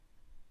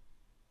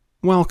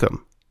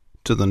Welcome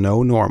to the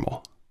No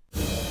Normal.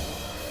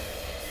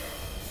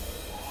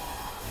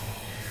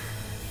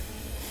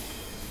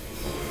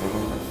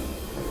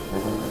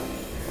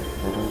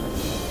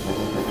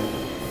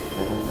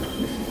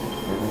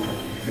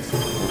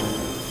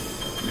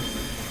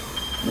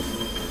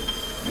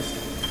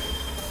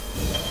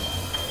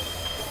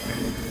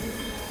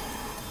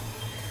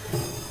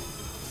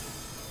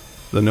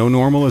 The No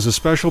Normal is a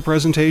special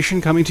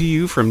presentation coming to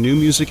you from New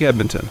Music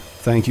Edmonton.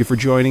 Thank you for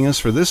joining us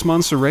for this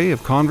month's array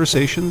of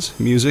conversations,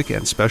 music,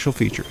 and special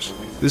features.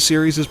 This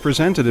series is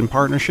presented in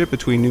partnership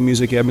between New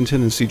Music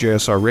Edmonton and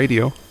CJSR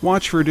Radio.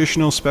 Watch for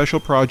additional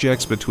special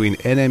projects between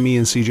NME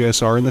and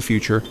CJSR in the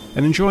future,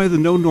 and enjoy the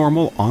No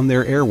Normal on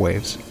their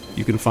airwaves.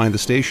 You can find the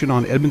station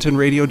on Edmonton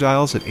radio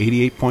dials at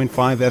 88.5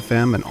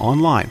 FM and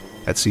online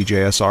at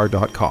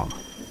cjsr.com.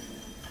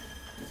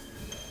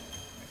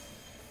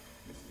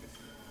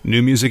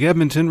 New Music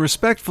Edmonton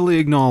respectfully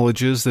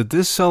acknowledges that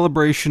this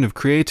celebration of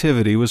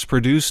creativity was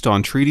produced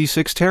on Treaty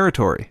 6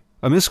 territory.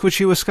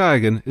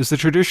 Amiskwaciwâskahikan is the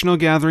traditional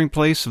gathering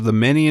place of the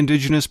many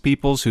Indigenous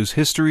peoples whose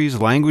histories,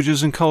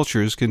 languages, and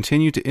cultures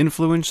continue to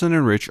influence and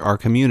enrich our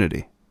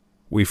community.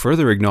 We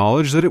further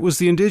acknowledge that it was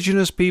the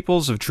Indigenous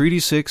peoples of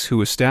Treaty 6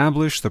 who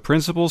established the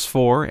principles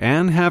for,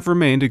 and have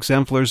remained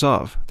exemplars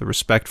of, the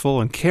respectful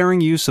and caring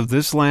use of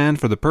this land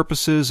for the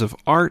purposes of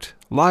art,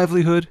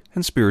 livelihood,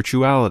 and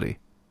spirituality.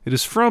 It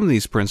is from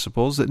these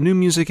principles that New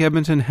Music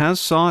Edmonton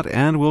has sought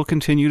and will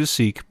continue to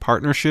seek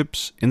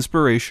partnerships,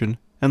 inspiration,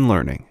 and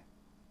learning.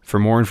 For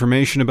more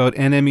information about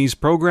NME's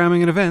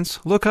programming and events,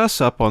 look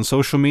us up on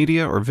social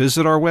media or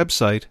visit our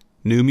website,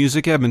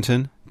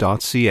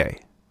 newmusicedmonton.ca.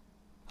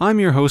 I'm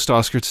your host,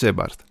 Oscar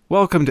Tsebart.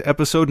 Welcome to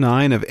Episode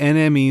 9 of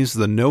NME's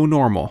The No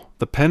Normal,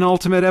 the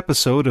penultimate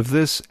episode of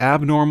this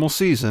abnormal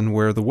season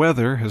where the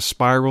weather has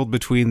spiraled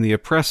between the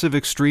oppressive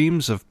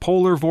extremes of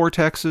polar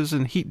vortexes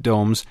and heat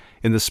domes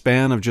in the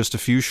span of just a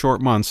few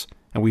short months,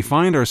 and we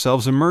find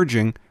ourselves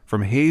emerging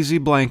from hazy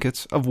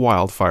blankets of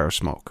wildfire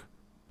smoke.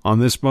 On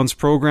this month's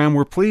program,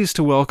 we're pleased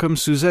to welcome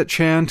Suzette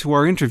Chan to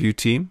our interview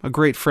team, a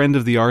great friend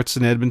of the arts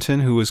in Edmonton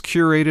who has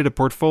curated a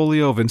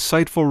portfolio of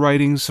insightful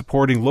writings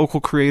supporting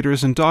local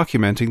creators and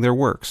documenting their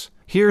works.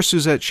 Here,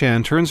 Suzette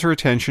Chan turns her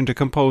attention to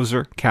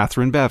composer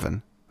Catherine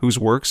Bevan, whose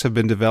works have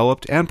been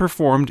developed and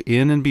performed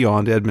in and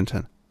beyond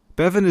Edmonton.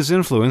 Bevan is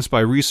influenced by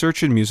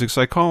research in music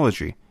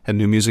psychology, and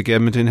New Music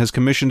Edmonton has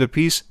commissioned a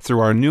piece through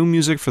our New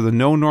Music for the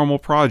No Normal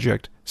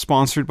project,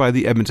 sponsored by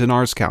the Edmonton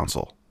Arts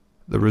Council.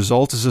 The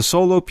result is a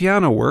solo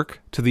piano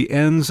work, To the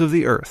Ends of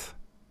the Earth.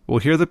 We'll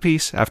hear the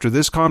piece after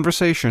this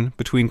conversation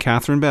between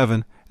Catherine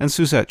Bevan and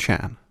Suzette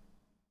Chan.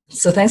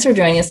 So thanks for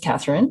joining us,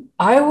 Catherine.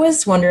 I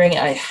was wondering,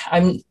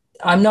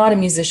 I'm not a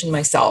musician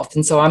myself,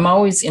 and so I'm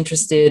always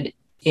interested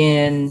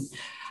in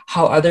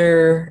how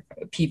other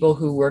people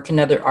who work in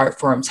other art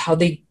forms, how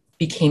they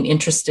became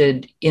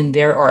interested in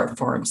their art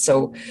forms.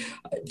 So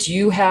do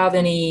you have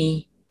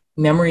any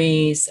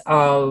memories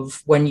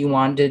of when you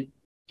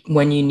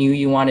knew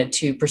you wanted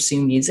to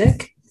pursue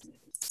music?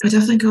 I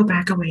definitely go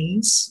back a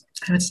ways,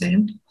 I would say.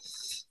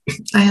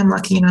 I am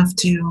lucky enough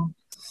to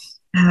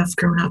have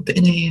grown up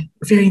in a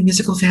very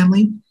musical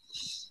family.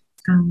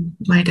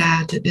 My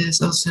dad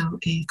is also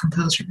a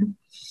composer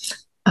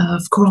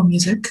of choral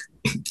music,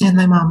 and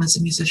my mom is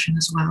a musician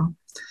as well.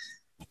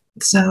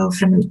 So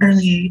from an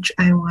early age,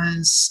 I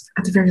was,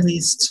 at the very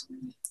least,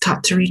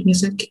 taught to read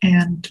music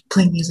and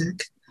play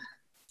music.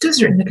 To a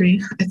certain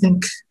degree, I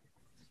think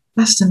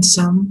less than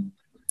some.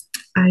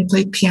 I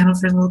played piano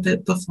for a little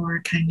bit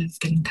before kind of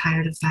getting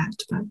tired of that,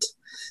 but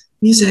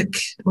music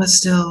was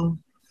still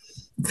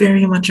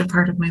very much a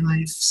part of my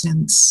life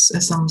since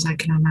as long as I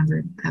can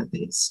remember, at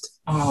least.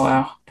 Oh,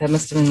 wow. That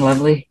must have been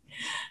lovely.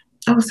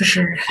 Oh, for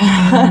sure.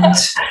 And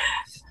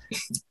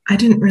I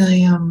didn't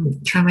really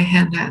try my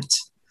hand at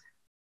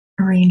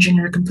arranging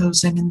or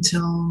composing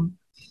until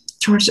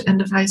towards the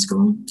end of high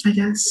school, I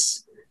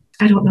guess.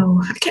 I don't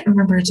know. I can't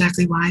remember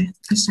exactly why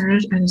I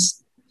started. I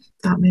just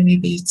thought maybe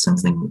it'd be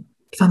something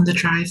fun to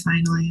try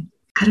finally.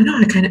 I don't know,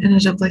 I kind of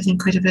ended up liking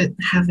quite a bit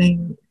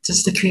having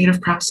just the creative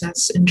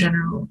process in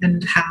general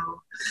and how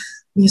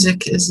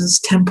music is this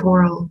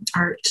temporal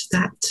art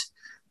that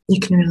you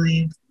can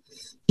really,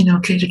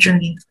 create a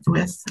journey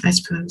with, I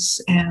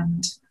suppose,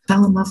 and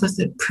fell in love with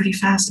it pretty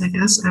fast, I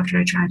guess, after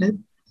I tried it.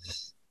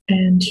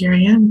 And here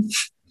I am.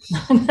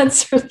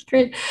 That's really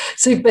great.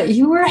 So, but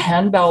you were a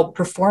handbell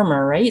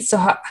performer, right? So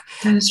that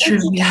is true.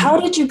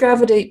 How did you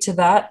gravitate to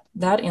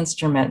that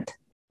instrument?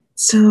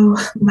 So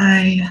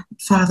my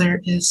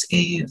father is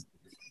a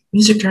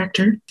music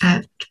director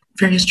at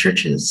various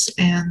churches,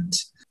 and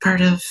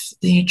part of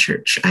the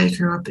church I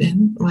grew up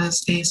in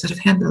was a set of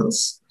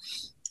handbells.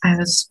 I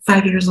was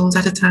 5 years old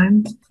at the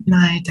time.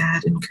 My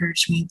dad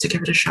encouraged me to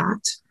give it a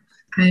shot.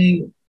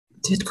 I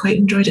did quite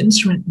enjoy the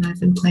instrument, and I've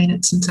been playing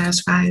it since I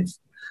was 5.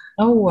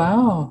 Oh,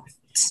 wow.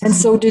 And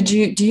so do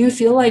you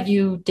feel like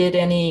you did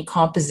any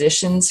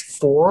compositions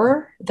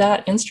for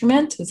that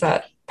instrument? Is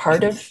that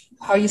part of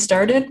how you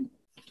started?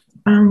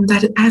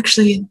 That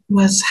actually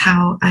was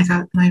how I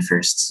got how I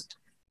first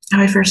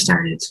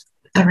started.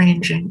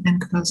 arranging and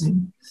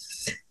composing.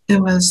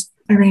 It was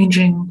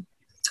arranging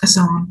a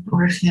song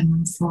or a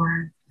hymn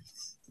for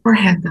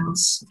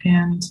handbells,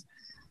 and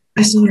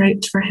I still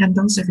write for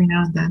handbells every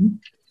now and then.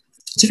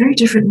 It's a very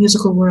different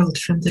musical world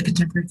from the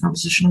contemporary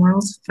composition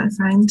world, I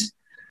find.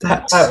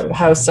 But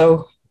How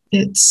so?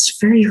 it's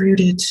very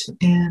rooted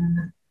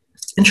in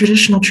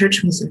traditional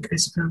church music, I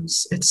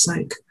suppose. It's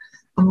like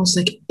almost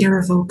like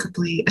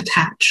irrevocably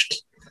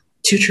attached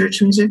to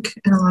church music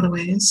in a lot of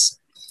ways.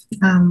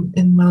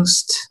 In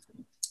most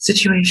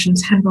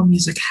situations, handbell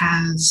music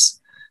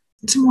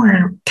it's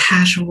more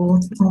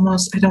casual,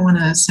 almost. I don't want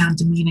to sound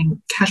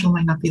demeaning. Casual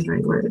might not be the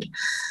right word,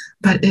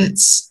 but it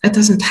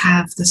doesn't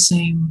have the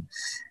same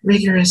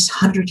rigorous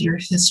 100-year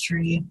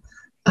history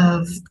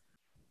of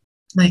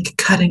like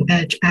cutting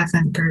edge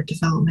avant-garde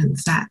development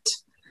that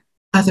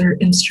other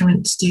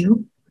instruments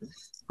do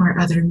or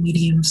other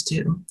mediums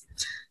do.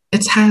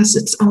 It has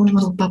its own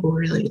little bubble,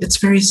 really. It's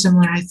very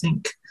similar, I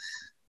think,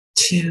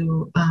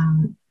 to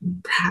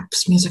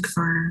perhaps music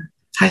for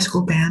high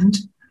school band.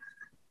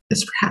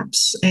 It's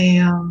perhaps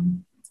a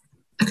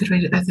good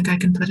way to, I think I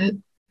can put it.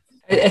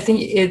 I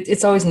think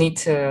it's always neat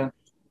to,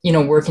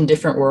 work in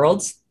different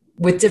worlds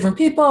with different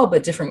people,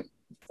 but different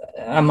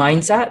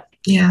mindset.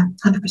 Yeah,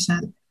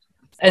 100%.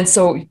 And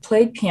so you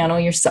played piano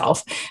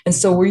yourself. And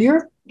so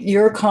were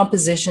your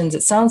compositions,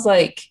 it sounds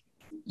like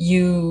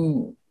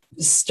you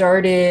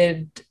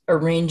started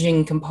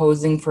arranging,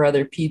 composing for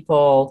other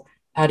people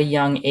at a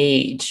young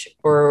age,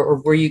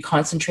 or were you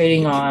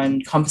concentrating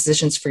on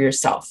compositions for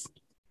yourself?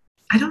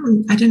 I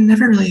didn't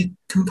never really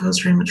compose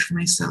very much for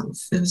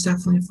myself. It was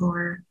definitely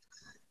for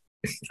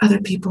other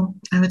people,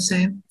 I would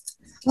say.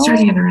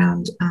 Starting at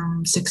around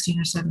 16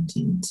 or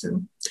 17,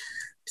 so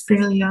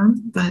fairly young,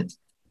 but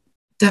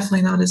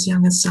definitely not as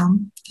young as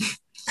some.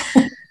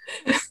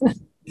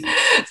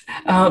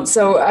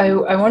 So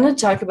I want to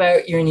talk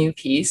about your new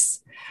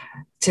piece,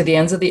 To the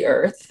Ends of the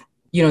Earth,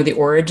 the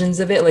origins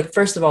of it. Like,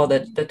 first of all,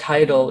 the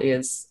title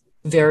is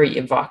very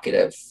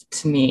evocative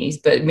to me,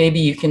 but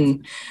maybe you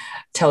can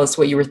tell us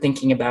what you were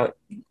thinking about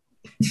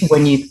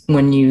when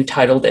you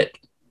titled it.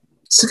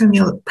 It's going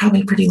to be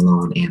probably a pretty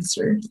long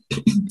answer,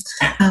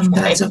 but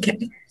that's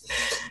okay.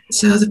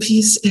 So the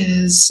piece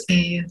is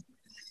a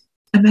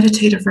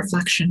meditative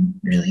reflection,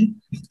 really,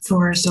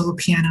 for solo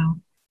piano.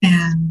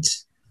 And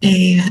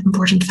an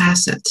important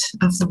facet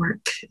of the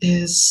work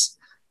is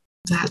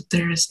that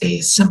there's a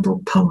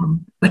simple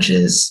poem, which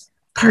is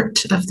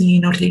part of the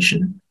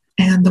notation.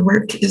 And the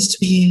work is to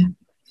be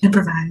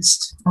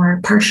improvised,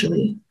 or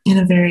partially, in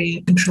a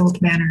very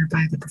controlled manner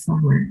by the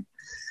performer.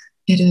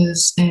 It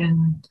is,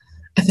 in,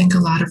 I think, a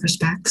lot of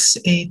respects,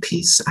 a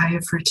piece I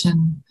have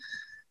written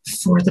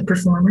for the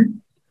performer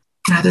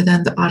rather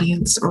than the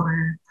audience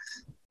or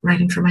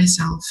writing for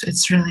myself.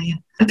 It's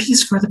really a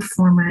piece for the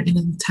performer in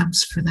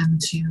attempts for them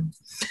to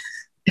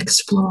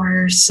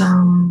explore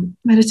some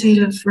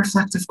meditative,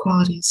 reflective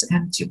qualities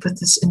and to put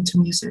this into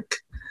music.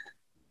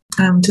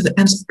 To the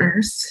Ends of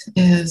Earth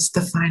is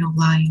the final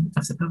line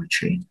of the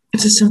poetry.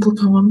 It's a simple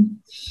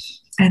poem,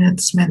 and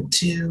it's meant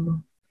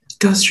to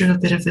go through a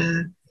bit of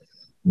a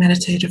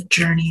meditative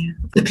journey.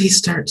 The piece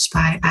starts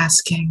by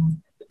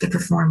asking the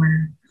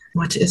performer,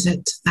 what is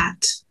it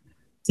that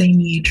they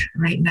need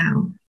right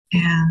now?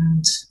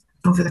 And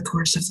over the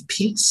course of the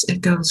piece,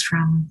 it goes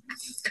from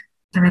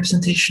a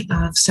representation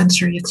of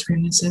sensory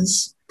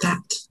experiences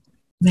that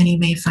many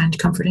may find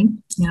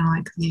comforting,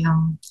 like the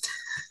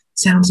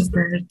sounds of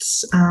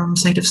birds,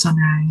 sight of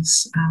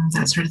sunrise,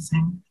 that sort of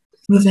thing.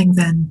 Moving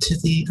then to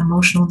the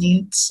emotional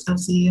needs of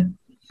the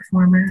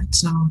performer,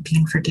 so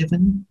being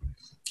forgiven,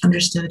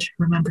 understood,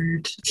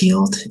 remembered,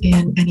 healed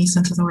in any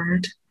sense of the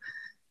word.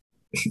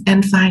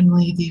 And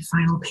finally, the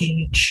final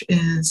page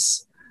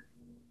is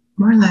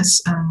more or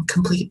less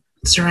complete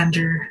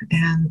surrender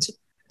and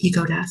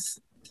ego death.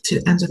 To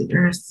the Ends of the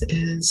Earth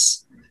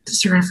is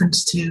just a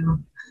reference to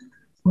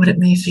what it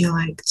may feel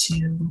like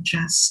to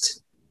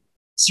just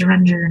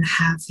surrender and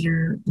have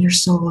your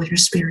soul, your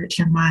spirit,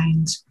 your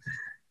mind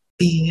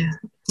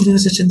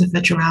lose its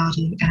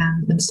individuality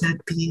and instead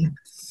be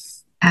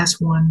as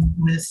one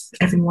with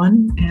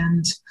everyone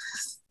and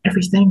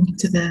everything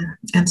to the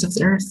ends of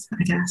the earth,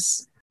 I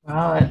guess.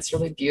 Wow, that's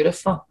really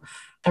beautiful.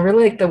 I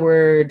really like the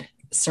word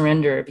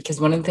surrender, because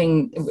one of the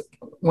things,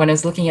 when I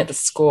was looking at the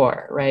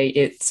score, right,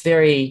 it's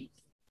very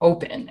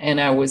open. And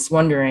I was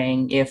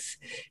wondering if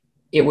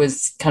it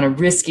was kind of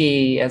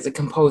risky as a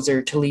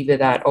composer to leave it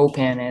that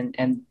open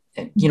and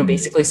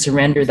basically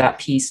surrender that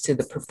piece to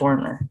the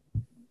performer.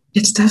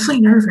 It's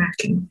definitely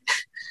nerve-wracking.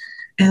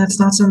 And it's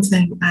not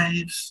something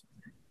I've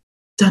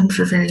done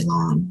for very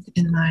long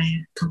in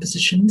my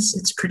compositions.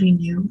 It's pretty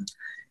new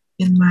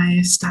in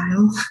my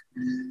style.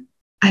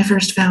 I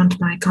first found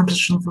my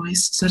compositional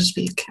voice, so to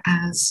speak,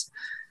 as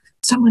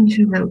someone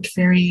who wrote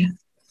very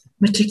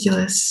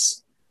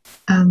meticulous,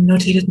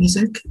 notated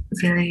music,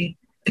 very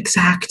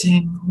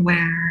exacting,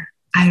 where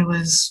I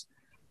was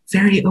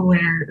very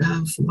aware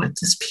of what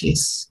this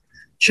piece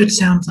should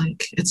sound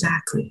like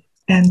exactly.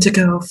 And to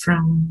go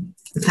from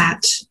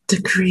that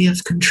degree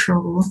of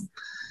control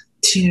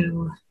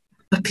to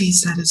a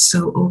piece that is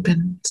so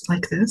open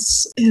like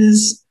this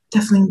is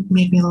definitely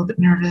made me a little bit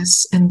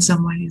nervous in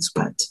some ways,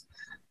 but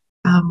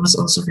was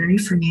also very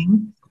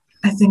freeing.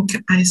 I think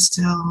I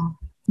still,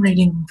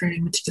 writing very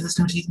meticulous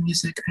notated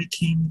music, I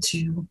came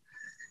to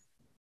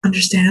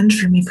understand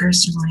for me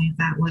personally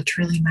that what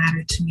really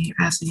mattered to me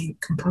as a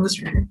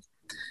composer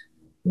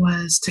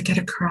was to get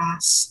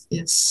across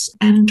this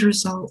end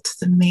result,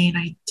 the main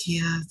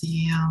idea,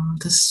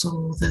 the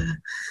soul, the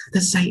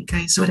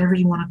zeitgeist, whatever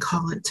you want to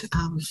call it,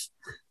 of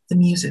the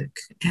music,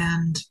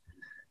 and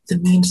the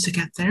means to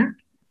get there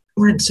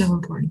weren't so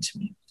important to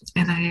me.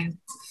 And I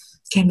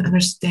came to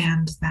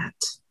understand that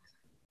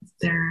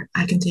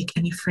I can take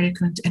any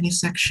fragment, any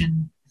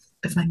section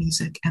of my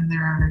music, and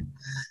there are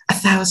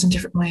 1,000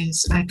 different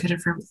ways I could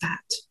have wrote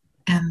that,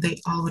 and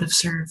they all would have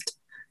served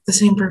the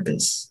same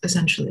purpose,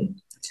 essentially.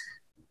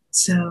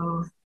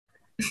 So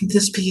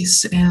this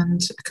piece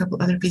and a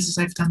couple other pieces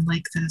I've done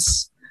like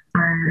this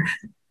are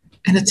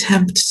an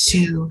attempt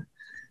to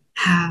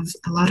have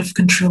a lot of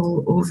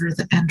control over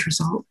the end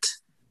result,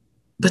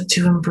 but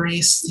to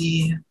embrace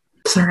the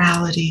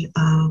plurality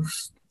of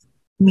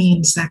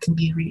means that can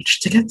be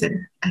reached to get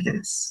there, I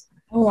guess.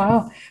 Oh,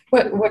 wow.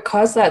 What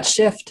caused that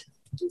shift?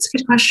 It's a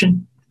good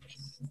question.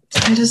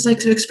 I just like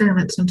to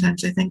experiment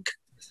sometimes, I think.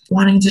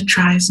 Wanting to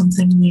try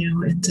something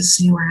new and to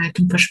see where I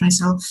can push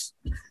myself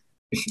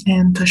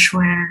and push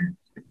where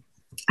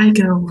I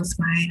go with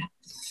my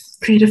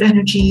creative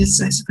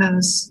energies, I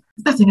suppose.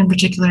 Nothing in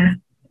particular.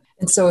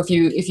 And so if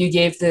you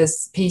gave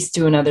this piece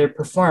to another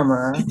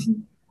performer,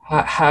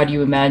 how do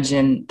you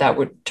imagine that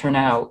would turn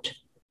out?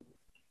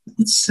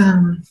 It's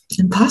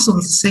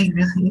impossible to say,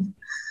 really.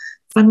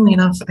 Funnily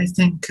enough, I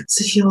think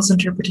Sahil's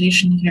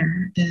interpretation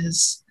here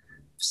is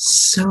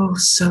so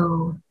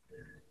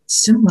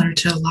similar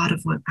to a lot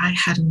of what I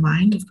had in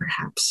mind of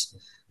perhaps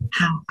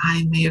how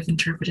I may have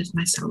interpreted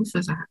myself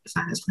if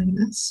I was playing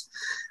this,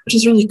 which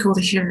is really cool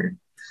to hear.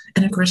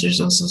 And of course,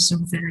 there's also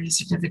some very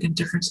significant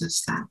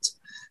differences that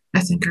I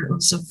think are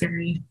also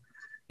very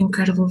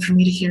incredible for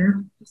me to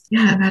hear.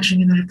 Yeah,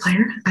 imagining another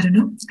player. I don't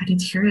know. I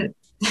didn't hear it.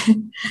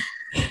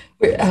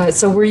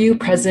 So were you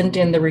present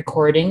in the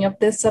recording of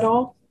this at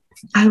all?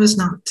 I was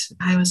not.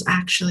 I was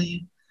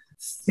actually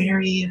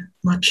very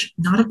much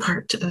not a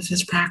part of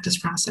his practice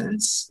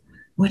process,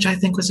 which I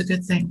think was a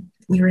good thing.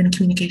 We were in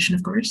communication,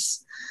 of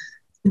course.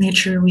 Made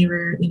sure we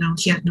were,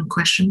 he had no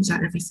questions,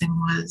 that everything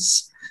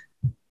was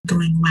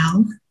going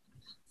well.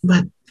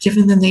 But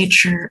given the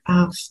nature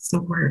of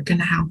the work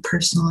and how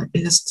personal it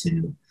is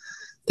to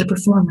the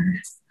performer,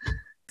 I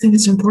think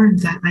it's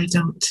important that I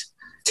don't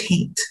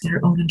taint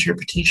their own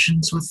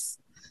interpretations with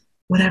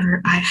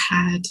whatever I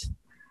had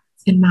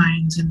in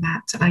mind, and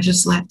that I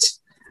just let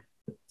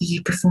the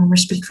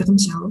performers speak for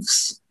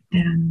themselves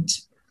and,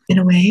 in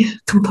a way,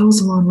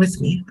 compose along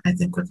with me, I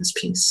think, with this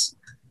piece.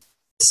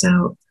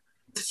 So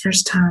the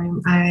first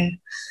time I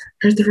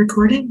heard the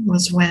recording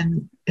was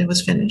when it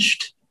was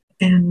finished,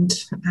 and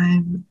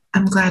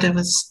I'm glad it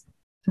was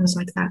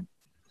like that.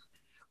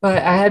 Well,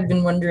 I had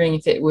been wondering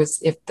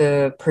if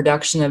the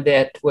production of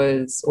it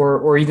was,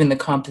 or even the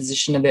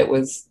composition of it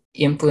was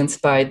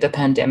influenced by the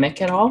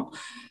pandemic at all.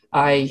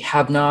 I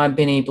have not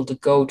been able to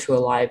go to a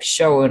live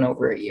show in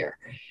over a year.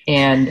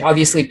 And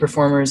obviously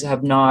performers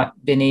have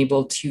not been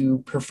able to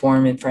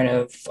perform in front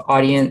of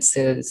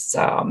audiences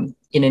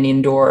in an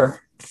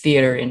indoor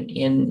theater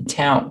in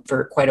town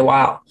for quite a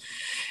while.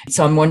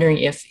 So I'm wondering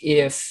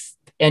if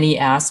any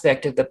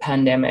aspect of the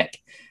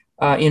pandemic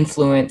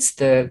influenced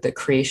the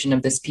creation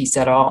of this piece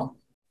at all.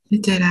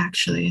 It did,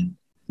 actually.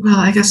 Well,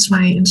 I guess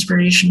my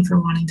inspiration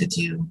for wanting to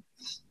do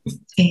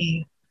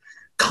a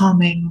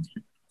calming,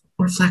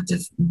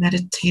 reflective,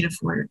 meditative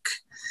work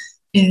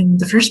in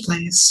the first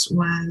place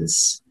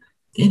was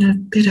in a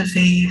bit of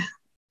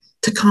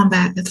to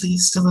combat at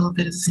least a little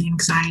bit of the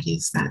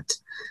anxieties that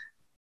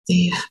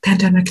the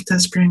pandemic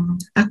does bring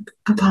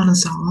upon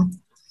us all.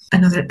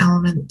 Another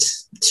element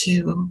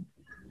to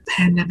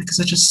pandemic is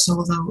such a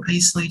solo,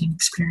 isolating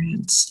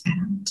experience.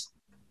 And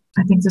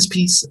I think this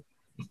piece,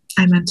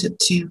 I meant it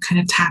to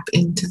kind of tap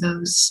into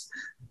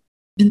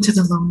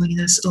the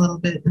loneliness a little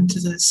bit, into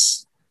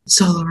this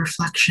solo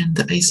reflection,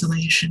 the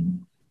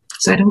isolation.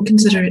 So I don't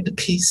consider it a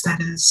piece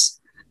that is,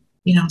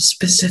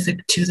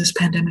 specific to this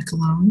pandemic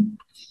alone.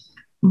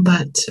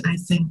 But I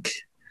think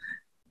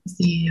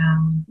the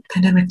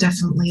pandemic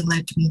definitely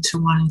led me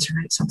to wanting to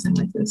write something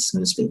like this, so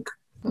to speak.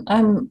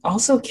 I'm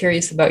also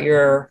curious about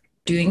your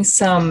doing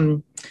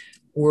some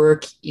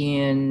work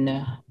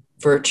in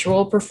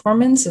virtual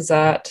performance. Is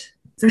that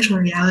virtual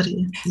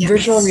reality? Yes.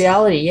 Virtual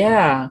reality,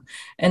 yeah.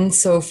 And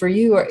so for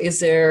you, is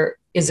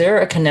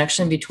there a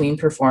connection between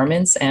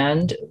performance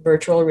and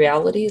virtual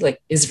reality?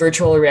 Like, is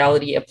virtual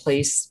reality a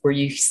place where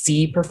you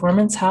see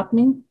performance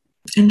happening?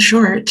 In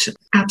short,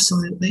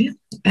 absolutely.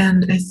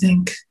 And I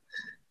think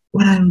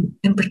what I'm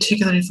in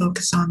particularly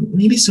focused on,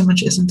 maybe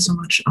isn't so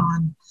much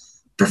on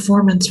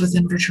performance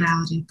within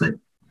virtuality, but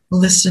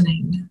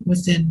listening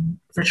within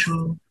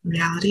virtual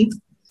reality.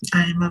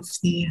 I am of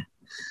the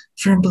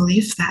firm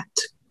belief that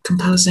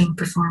composing,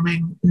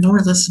 performing, nor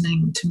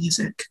listening to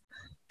music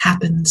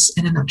happens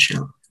in a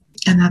nutshell,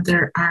 and that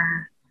there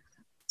are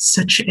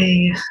such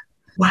a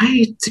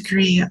wide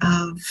degree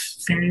of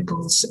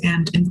variables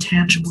and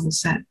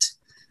intangibles that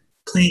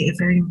play a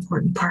very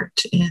important part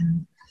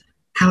in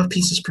how a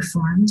piece is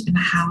performed and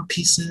how a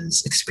piece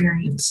is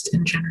experienced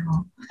in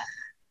general.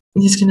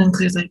 And these can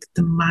include like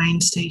the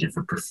mind state of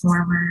a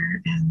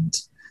performer and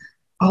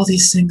all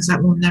these things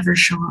that will never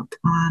show up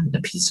on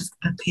a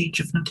page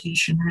of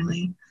notation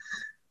really,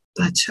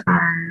 but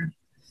are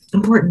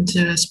important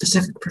to a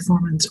specific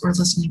performance or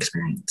listening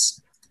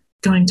experience.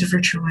 Going to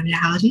virtual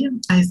reality,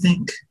 I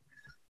think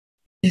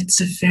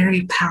it's a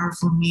very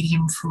powerful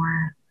medium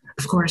for,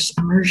 of course,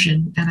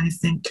 immersion, and I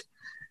think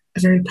a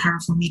very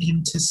powerful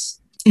medium to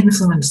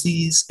influence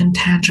these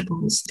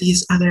intangibles,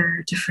 these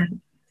other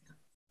different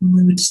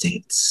mood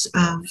states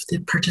of the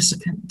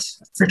participant.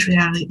 Virtual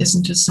reality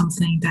isn't just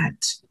something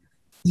that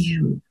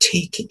you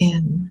take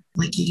in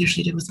like you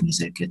usually do with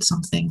music. It's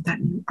something that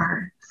you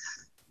are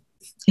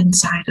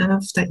inside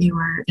of, that you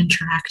are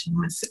interacting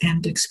with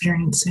and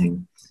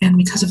experiencing. And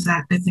because of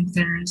that, I think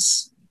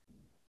there's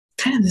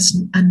kind of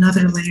this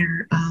another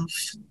layer of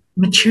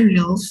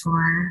material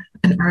for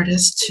an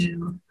artist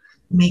to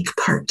make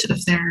part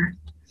of their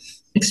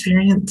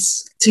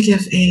experience. To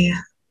give a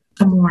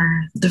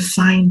more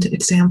defined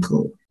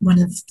example,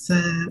 one of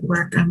the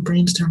work I'm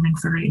brainstorming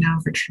for right now,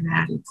 virtual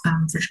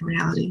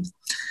reality,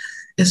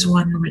 is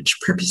one which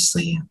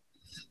purposely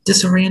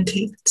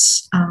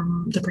disorientates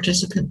the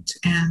participant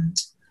and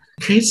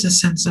creates a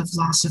sense of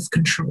loss of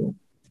control.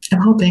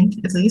 I'm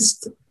hoping, at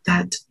least,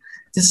 that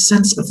this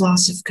sense of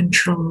loss of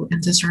control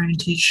and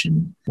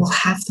disorientation will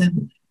have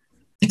them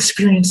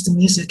experience the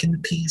music in the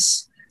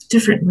piece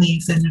differently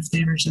than if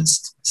they were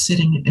just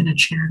sitting in a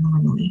chair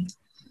normally,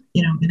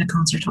 in a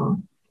concert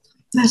hall.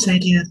 That's the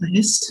idea, at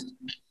least.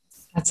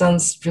 That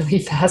sounds really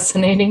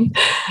fascinating.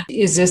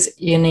 Is this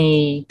in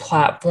a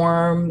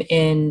platform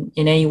in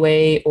any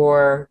way,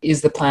 or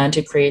is the plan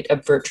to create a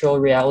virtual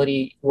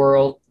reality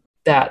world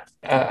that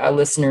a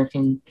listener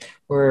can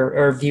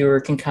or a viewer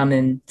can come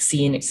and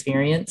see and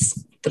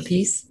experience the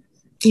piece?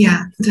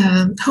 Yeah,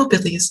 the hope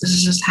at least is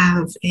to just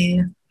have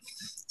a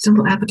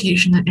simple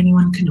application that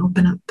anyone can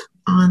open up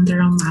on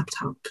their own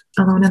laptop,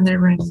 alone in their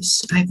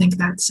rooms. I think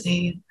that's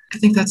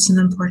an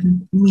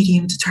important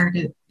medium to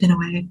target in a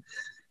way.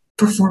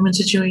 Performance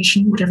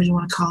situation, whatever you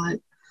want to call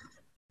it,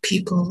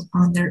 people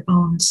on their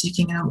own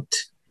seeking out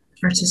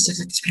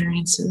artistic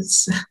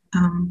experiences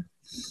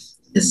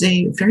is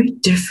a very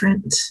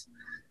different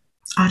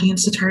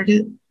audience to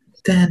target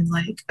than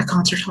like a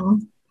concert hall,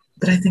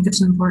 but I think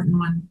it's an important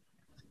one,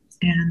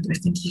 and I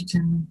think you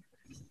can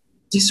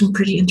do some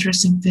pretty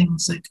interesting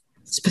things, like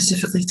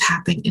specifically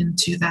tapping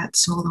into that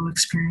solo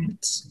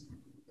experience.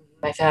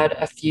 I've had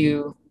a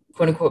few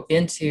quote unquote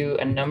been to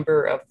a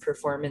number of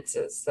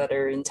performances that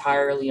are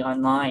entirely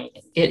online.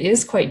 It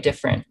is quite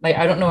different. Like,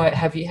 I don't know,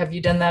 have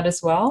you done that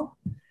as well?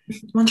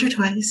 Once or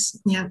twice,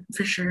 yeah,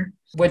 for sure.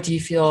 What do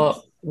you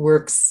feel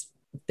works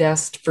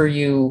best for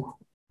you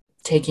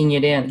taking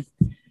it in?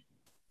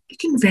 It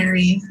can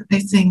vary. I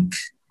think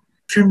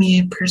for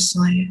me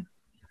personally,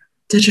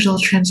 digital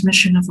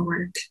transmission of a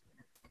work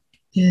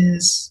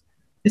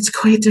it's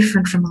quite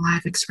different from a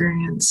live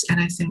experience. And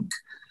I think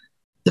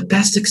the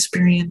best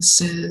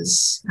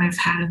experiences I've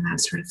had in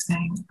that sort of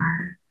thing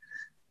are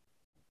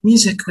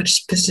music which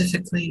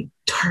specifically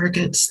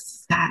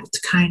targets that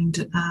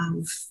kind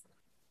of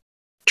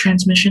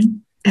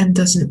transmission and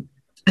doesn't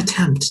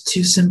attempt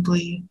to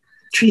simply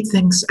treat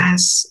things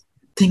as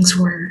things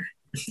were.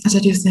 As I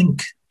do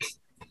think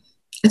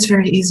it's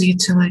very easy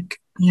to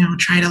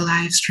try to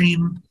live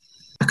stream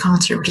a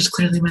concert which is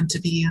clearly meant to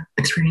be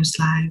experienced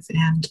live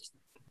and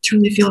to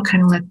really feel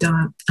kind of let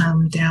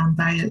down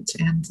by it,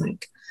 and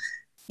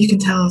you can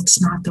tell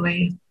it's not the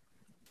way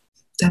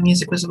that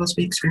music was supposed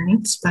to be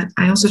experienced. But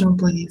I also don't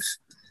believe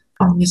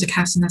all music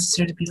has to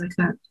necessarily be like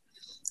that,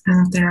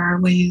 and that there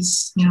are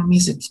ways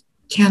music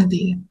can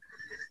be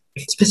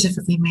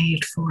specifically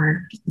made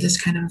for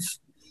this kind of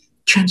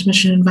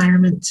transmission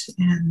environment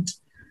and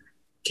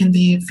can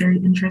be very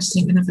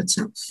interesting in of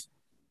itself.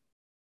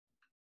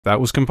 That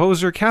was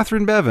composer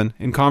Catherine Bevan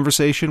in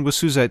conversation with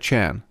Suzette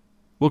Chan.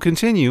 We'll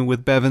continue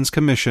with Bevan's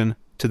commission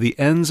To the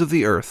Ends of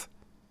the Earth.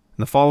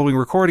 And the following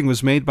recording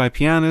was made by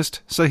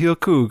pianist Sahil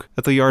Kug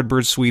at the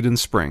Yardbird Suite in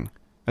Spring.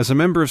 As a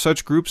member of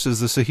such groups as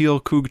the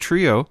Sahil Kug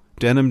Trio,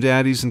 Denim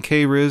Daddies and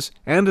K-Riz,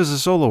 and as a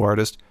solo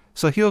artist,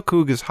 Sahil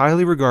Kug is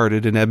highly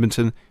regarded in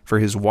Edmonton for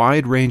his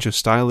wide range of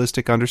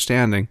stylistic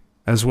understanding,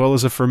 as well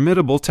as a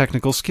formidable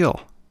technical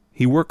skill.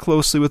 He worked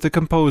closely with the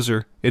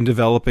composer in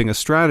developing a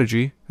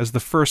strategy as the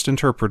first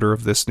interpreter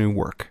of this new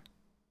work.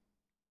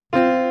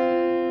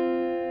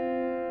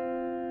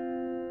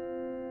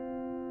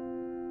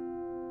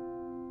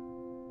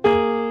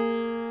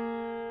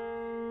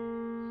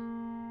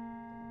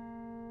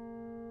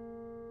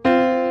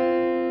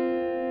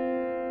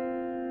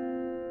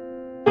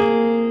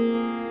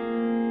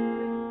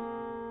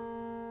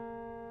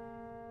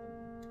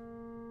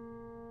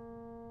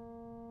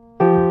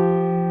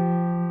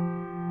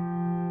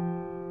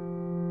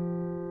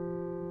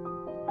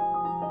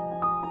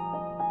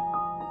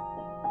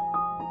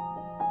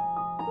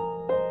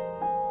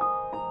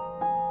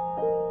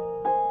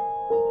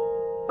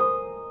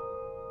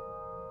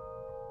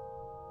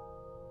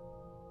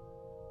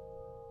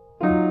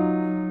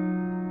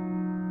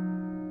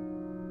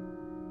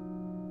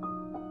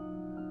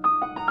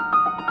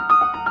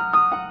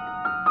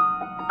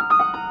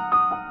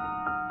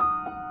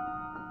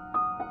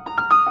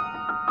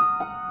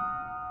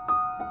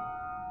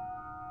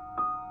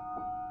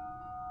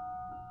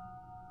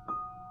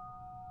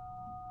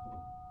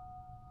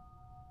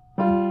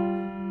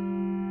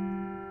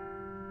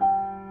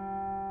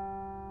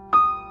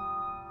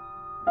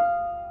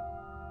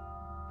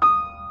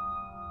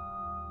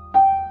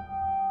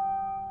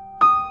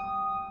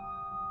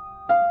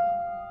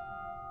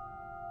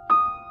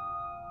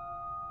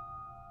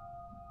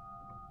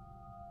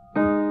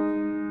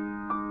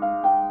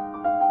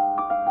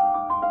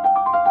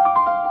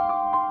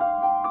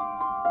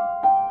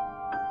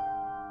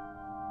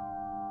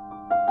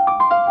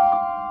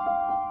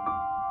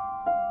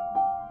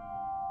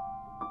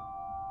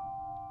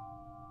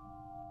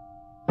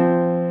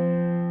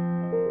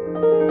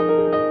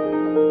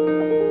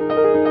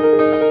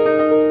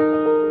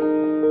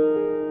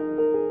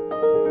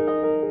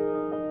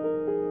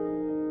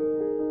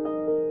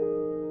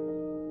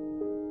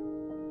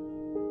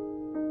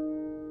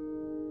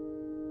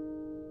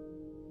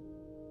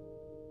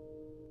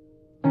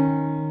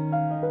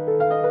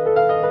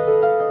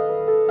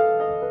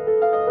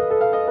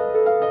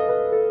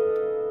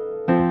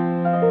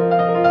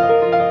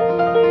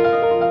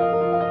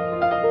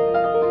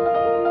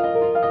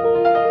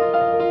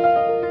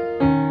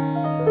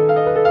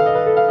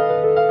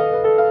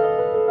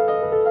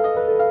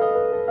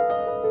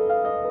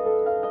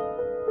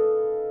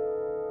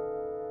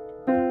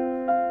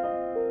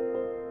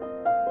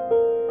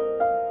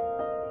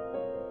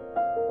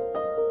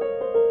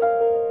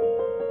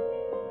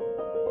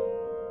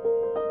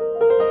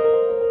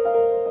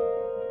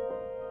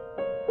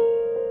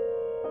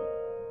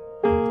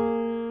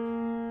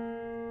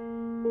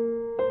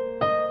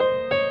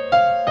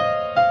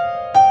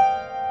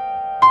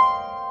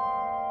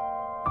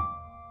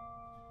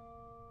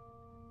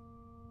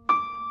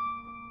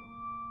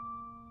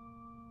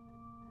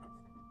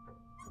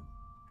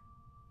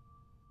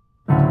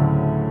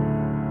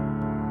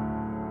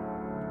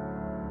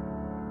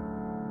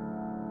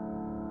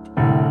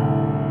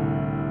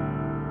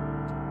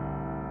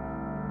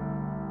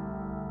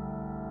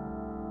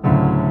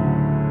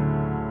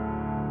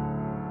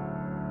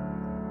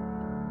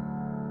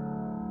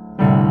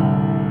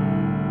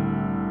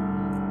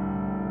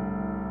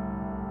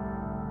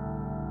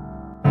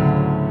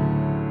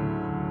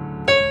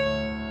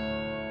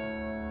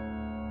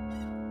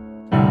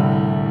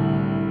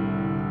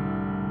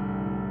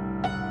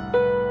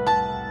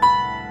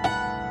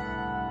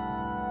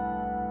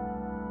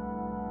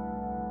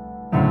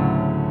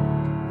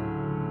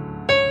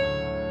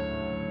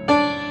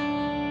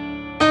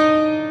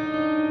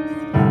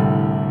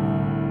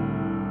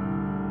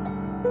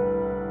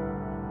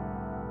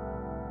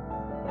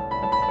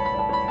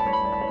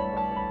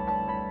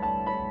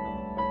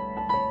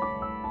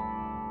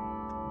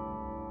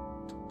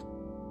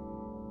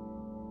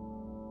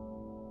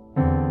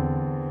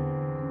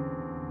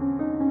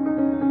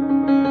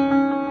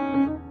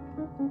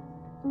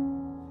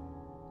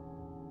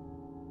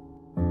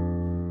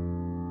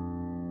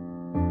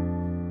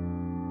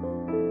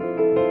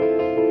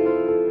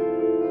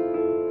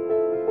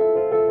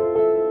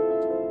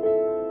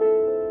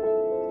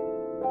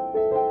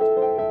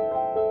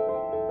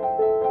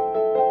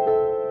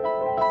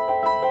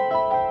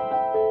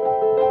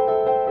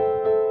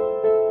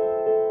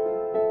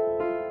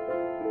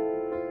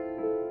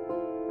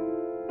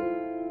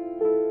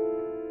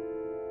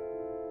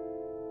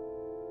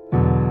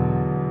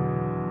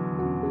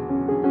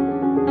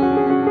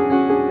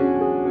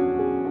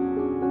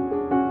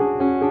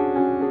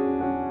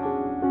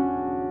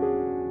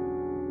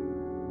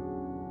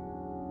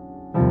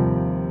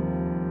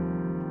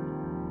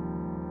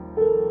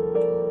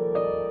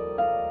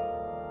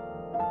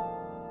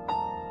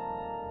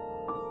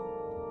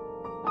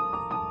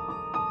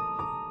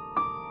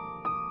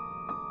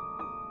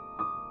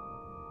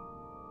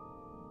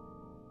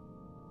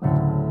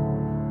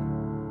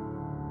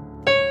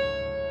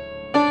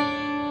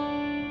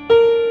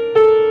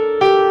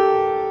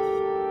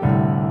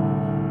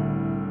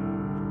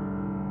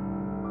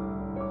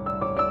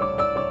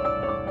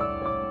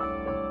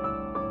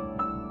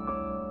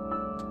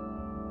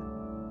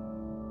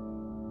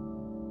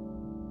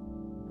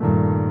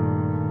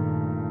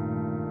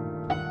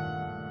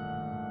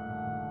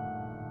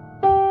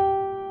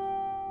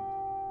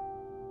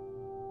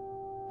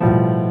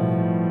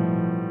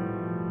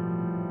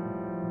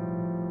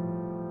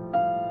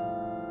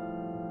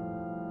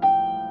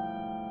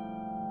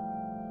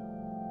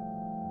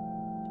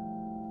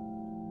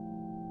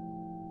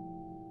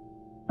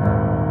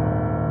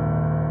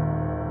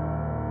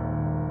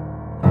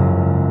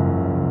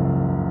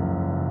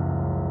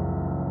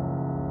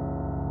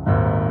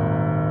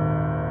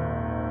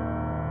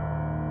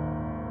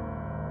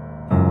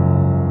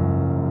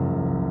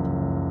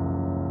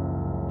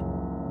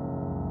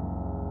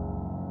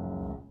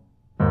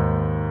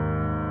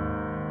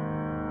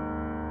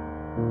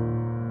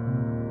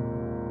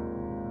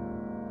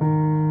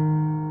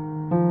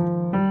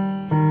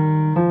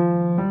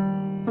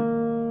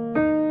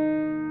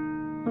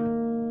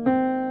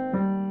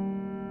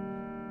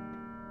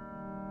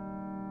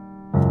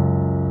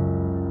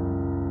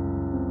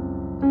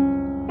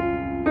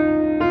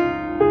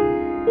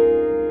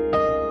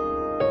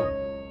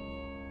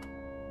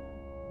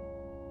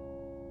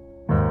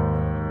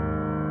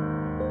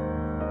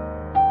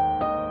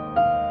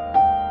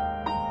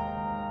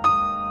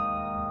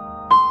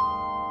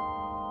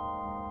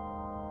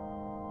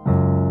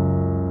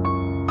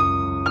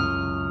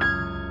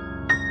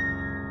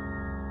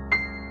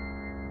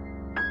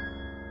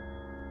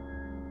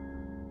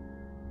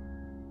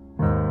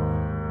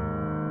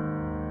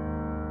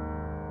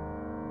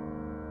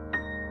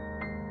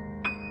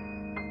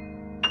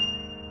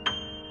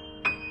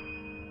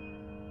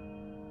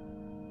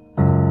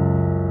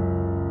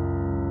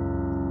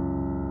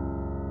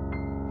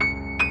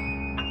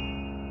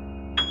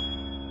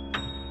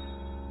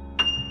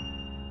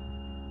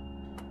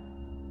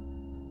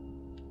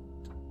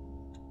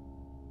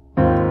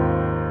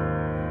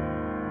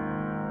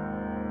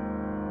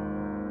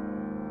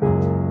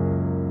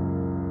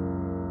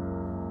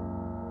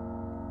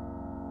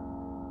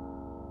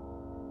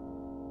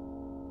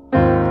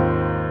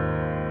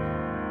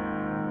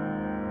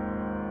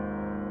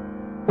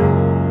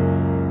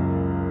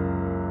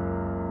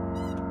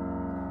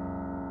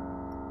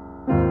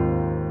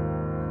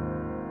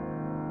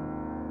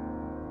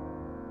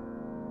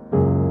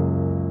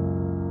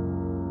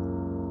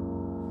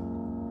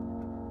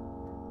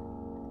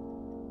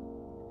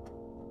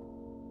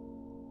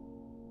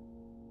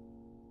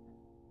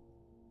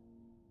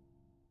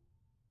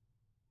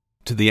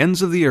 To the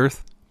Ends of the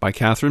Earth by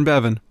Catherine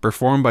Bevan,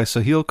 performed by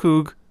Sahil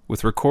Koog,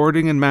 with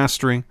recording and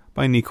mastering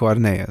by Nico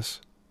Arnaiz.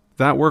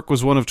 That work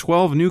was one of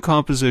 12 new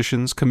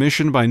compositions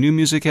commissioned by New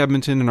Music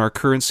Edmonton in our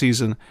current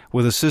season,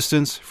 with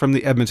assistance from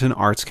the Edmonton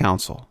Arts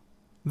Council.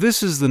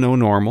 This is The No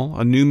Normal,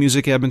 a New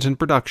Music Edmonton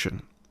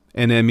production.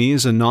 NME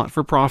is a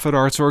not-for-profit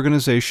arts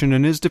organization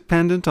and is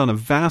dependent on a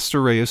vast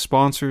array of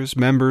sponsors,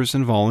 members,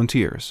 and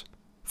volunteers.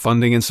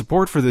 Funding and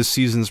support for this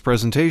season's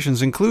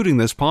presentations, including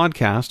this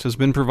podcast, has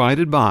been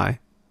provided by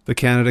the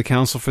Canada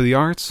Council for the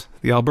Arts,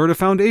 the Alberta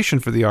Foundation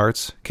for the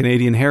Arts,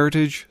 Canadian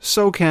Heritage,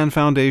 SOCAN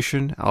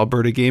Foundation,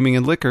 Alberta Gaming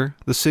and Liquor,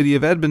 the City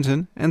of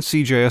Edmonton, and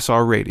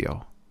CJSR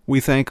Radio. We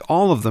thank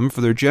all of them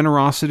for their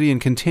generosity and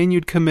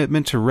continued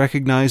commitment to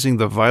recognizing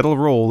the vital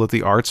role that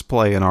the arts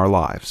play in our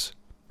lives.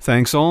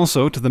 Thanks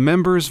also to the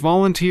members,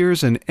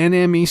 volunteers, and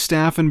NME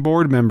staff and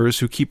board members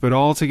who keep it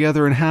all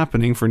together and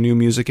happening for New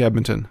Music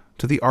Edmonton,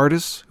 to the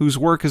artists whose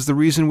work is the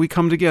reason we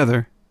come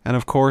together, and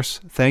of course,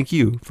 thank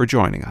you for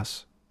joining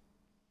us.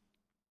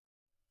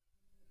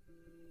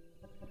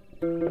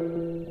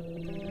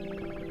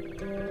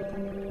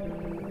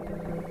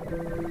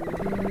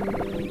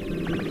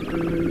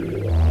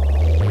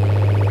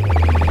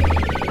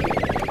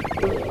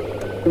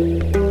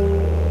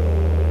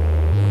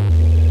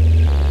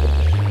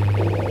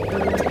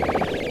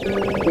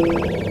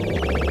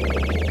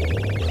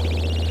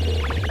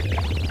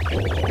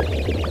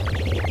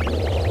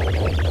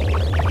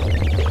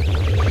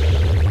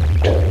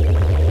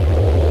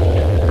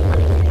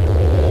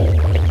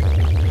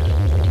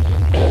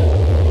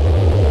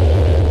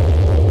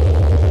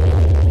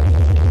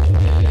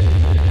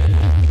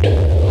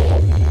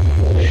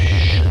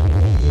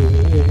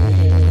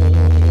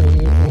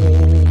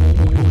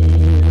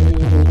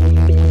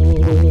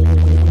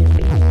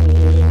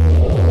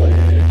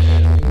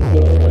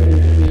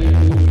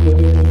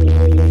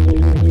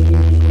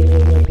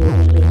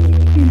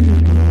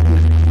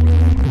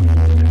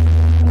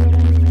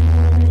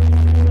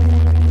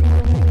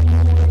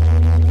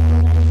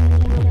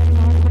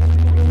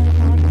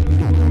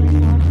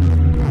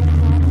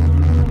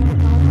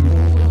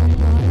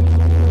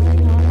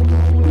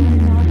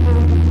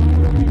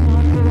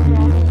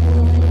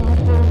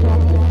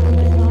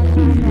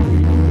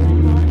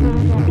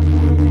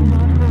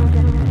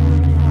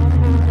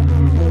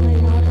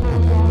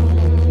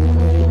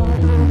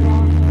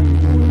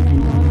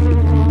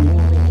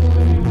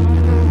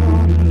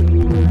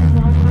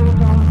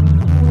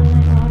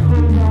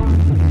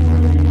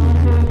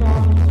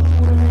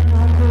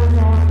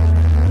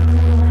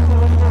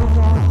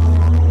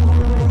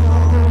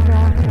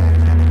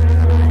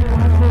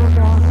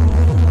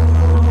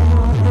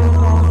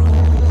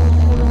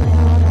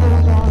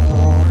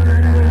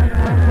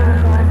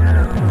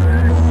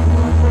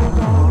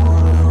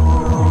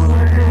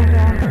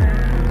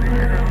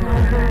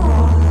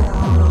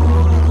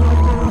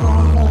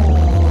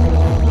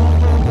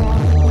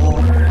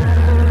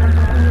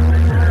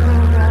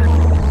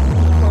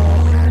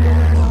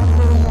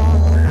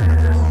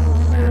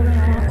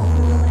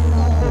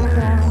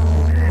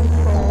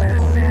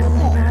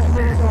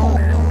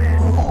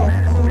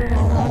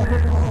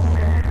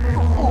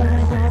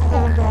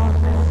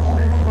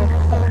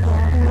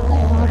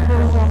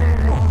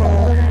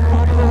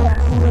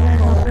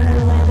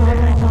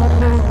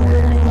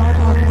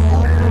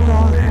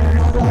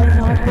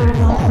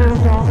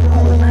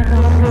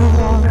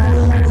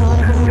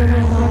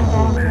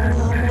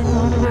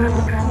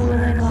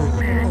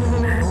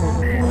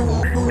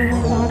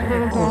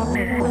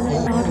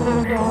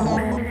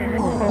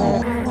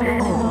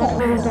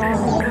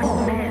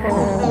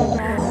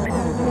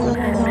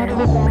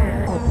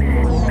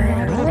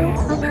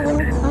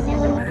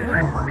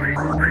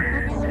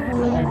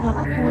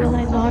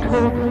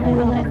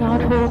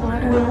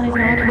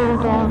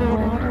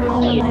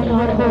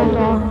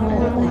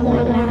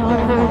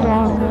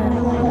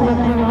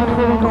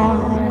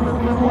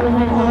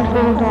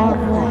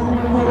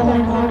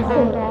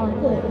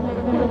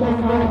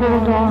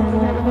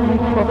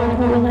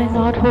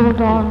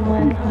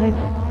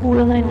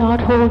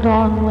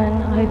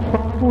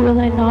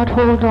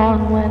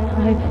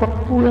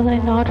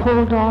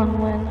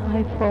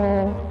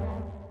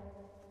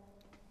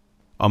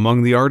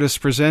 Among the artists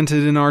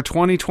presented in our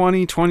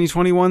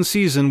 2020-2021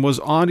 season was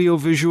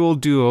audiovisual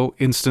duo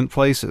Instant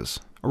Places.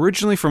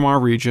 Originally from our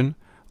region,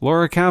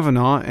 Laura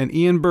Kavanagh and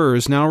Ian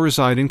Burrs now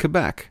reside in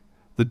Quebec.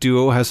 The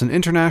duo has an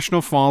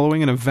international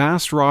following and a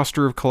vast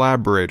roster of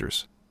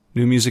collaborators.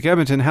 New Music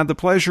Edmonton had the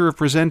pleasure of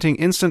presenting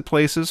Instant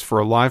Places for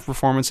a live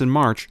performance in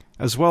March,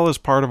 as well as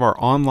part of our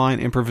online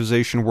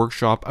improvisation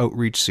workshop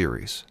outreach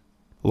series.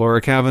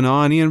 Laura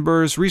Kavanagh and Ian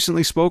Burrs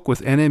recently spoke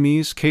with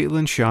NME's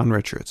Caitlin Sean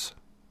Richards.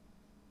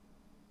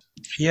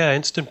 Yeah,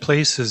 Instant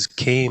Places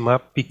came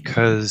up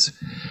because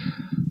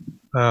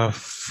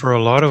for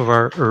a lot of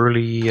our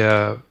early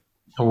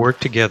work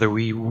together,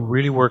 we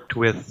really worked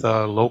with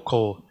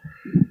localities.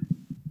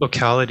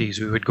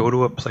 We would go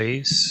to a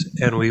place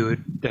and we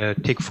would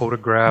take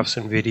photographs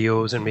and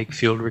videos and make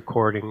field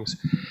recordings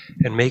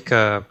and make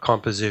a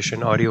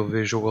composition,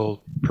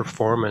 audiovisual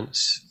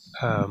performance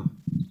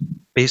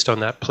based on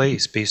that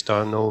place, based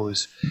on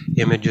those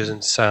images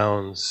and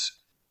sounds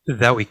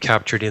that we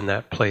captured in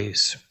that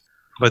place.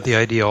 But the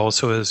idea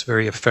also is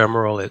very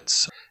ephemeral.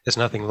 It's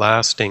nothing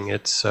lasting.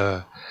 It's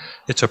a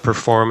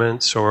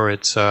performance, or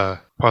it's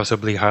a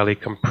possibly highly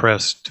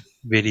compressed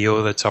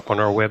video that's up on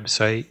our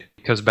website.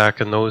 Because back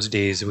in those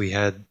days, we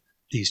had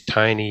these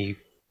tiny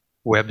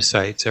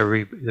websites.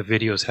 The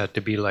videos had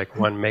to be like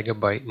 1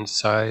 megabyte in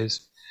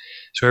size.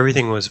 So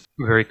everything was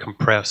very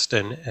compressed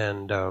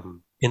and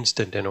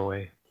instant in a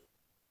way.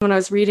 When I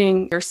was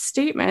reading your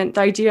statement,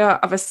 the idea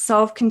of a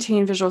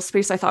self-contained visual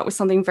space I thought was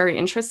something very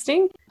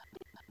interesting.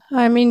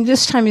 I mean,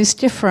 this time is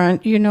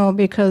different,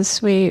 because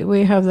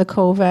we have the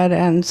COVID,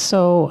 and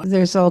so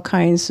there's all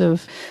kinds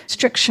of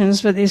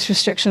restrictions, but these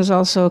restrictions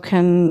also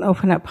can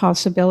open up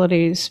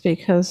possibilities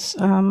because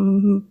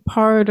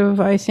part of,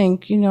 I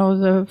think,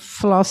 the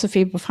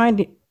philosophy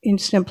behind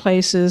Instant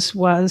Places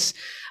was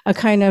a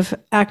kind of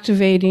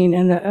activating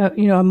and,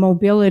 a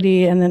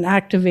mobility and an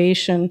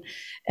activation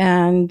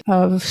and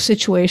of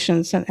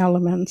situations and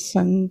elements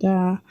and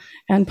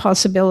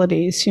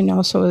possibilities,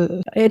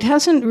 So it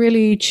hasn't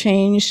really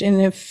changed in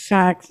the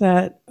fact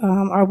that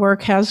our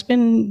work has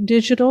been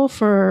digital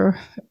for,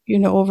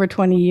 over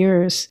 20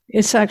 years.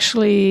 It's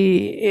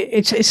actually,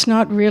 it's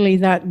not really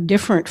that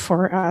different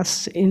for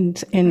us in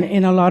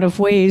a lot of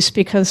ways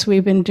because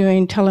we've been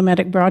doing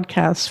telematic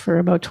broadcasts for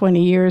about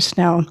 20 years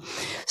now.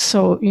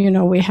 So,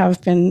 we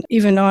have been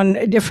even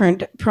on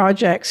different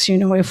projects,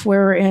 if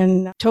we're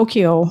in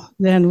Tokyo,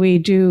 then we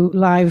do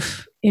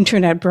live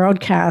internet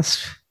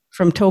broadcasts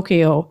from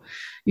Tokyo,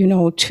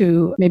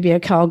 to maybe a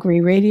Calgary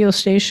radio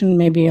station,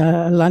 maybe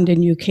a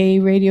London,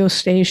 UK radio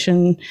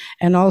station,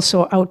 and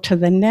also out to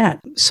the net.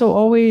 So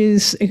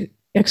always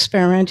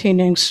experimenting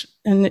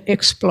and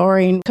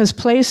exploring, because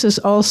place is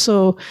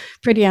also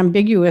pretty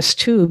ambiguous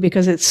too,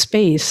 because it's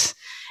space,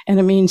 and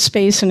it means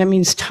space and it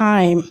means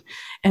time.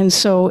 And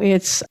so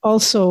it's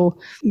also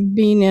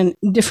being in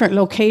different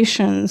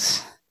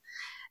locations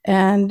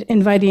and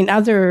inviting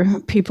other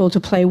people to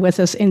play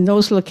with us in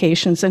those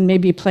locations and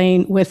maybe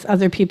playing with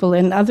other people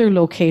in other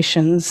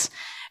locations.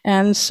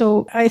 And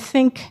so I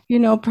think,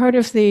 part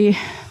of the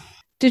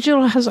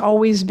digital has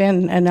always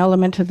been an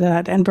element of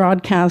that, and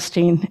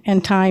broadcasting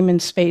and time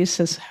and space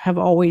have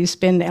always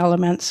been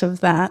elements of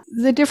that.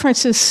 The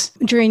difference is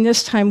during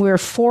this time, we're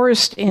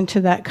forced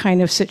into that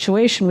kind of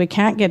situation. We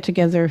can't get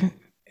together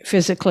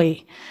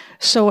physically.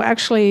 So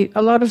actually,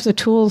 a lot of the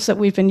tools that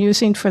we've been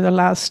using for the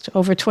last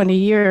over 20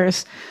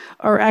 years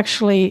are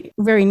actually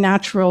very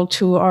natural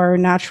to our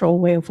natural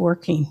way of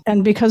working.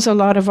 And because a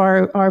lot of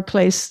our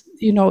place,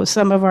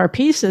 some of our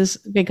pieces,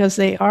 because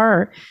they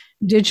are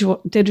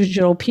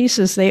digital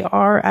pieces, they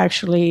are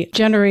actually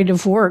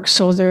generative works.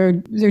 So they're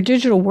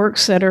digital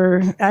works that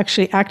are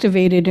actually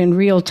activated in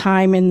real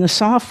time in the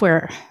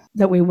software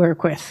that we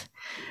work with.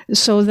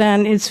 So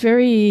then it's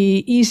very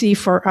easy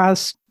for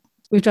us.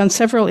 We've done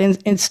several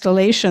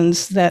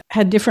installations that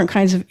had different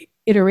kinds of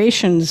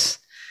iterations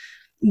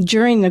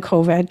during the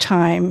COVID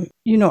time.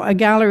 A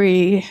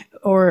gallery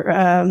or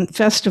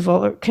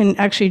festival can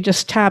actually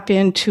just tap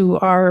into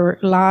our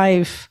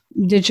live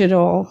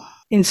digital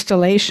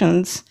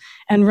installations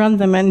and run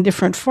them in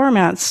different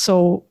formats.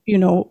 So,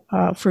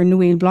 for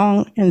Nuit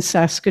Blanc in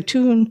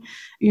Saskatoon,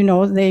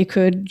 they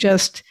could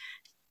just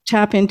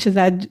tap into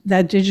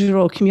that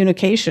digital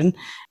communication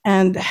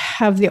and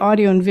have the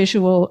audio and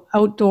visual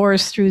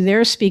outdoors through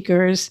their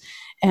speakers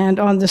and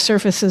on the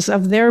surfaces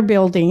of their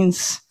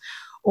buildings,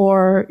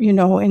 Or,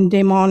 in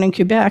Des Moines in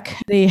Quebec,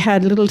 they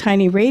had little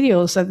tiny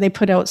radios that they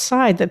put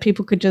outside that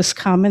people could just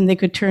come and they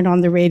could turn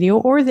on the radio,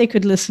 or they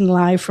could listen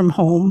live from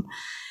home.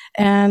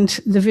 And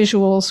the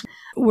visuals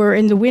were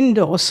in the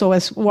window, so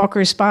as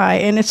walkers by,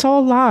 and it's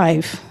all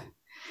live.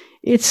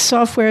 It's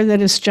software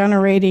that is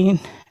generating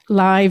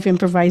live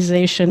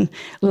improvisation,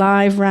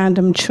 live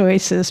random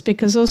choices,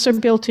 because those are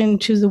built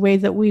into the way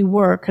that we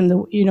work,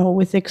 and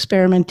with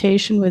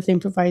experimentation, with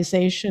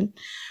improvisation,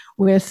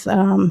 with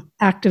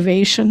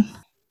activation.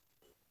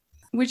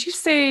 Would you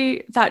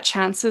say that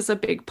chance is a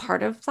big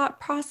part of that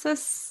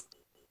process?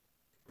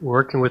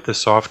 Working with the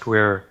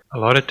software, a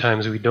lot of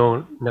times we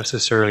don't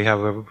necessarily have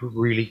a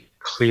really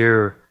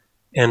clear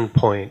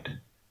endpoint,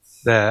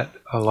 that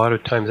a lot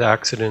of times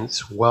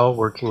accidents while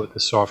working with the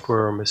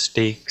software or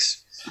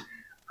mistakes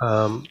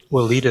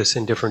will lead us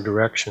in different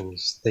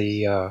directions.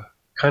 They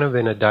kind of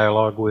in a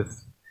dialogue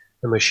with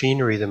the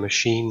machinery. The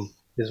machine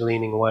is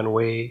leaning one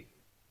way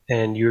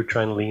and you're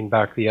trying to lean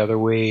back the other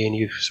way, and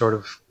you sort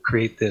of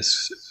create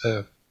this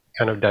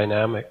kind of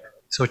dynamic.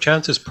 So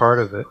chance is part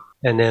of it.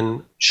 And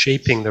then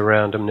shaping the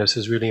randomness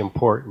is really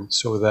important,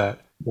 so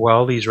that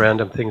while these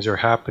random things are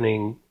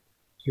happening,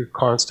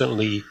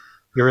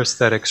 your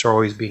aesthetics are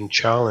always being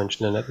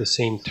challenged, and at the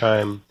same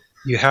time,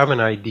 you have an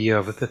idea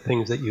of the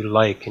things that you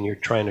like, and you're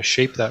trying to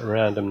shape that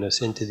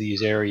randomness into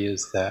these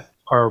areas that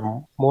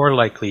are more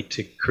likely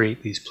to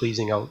create these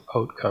pleasing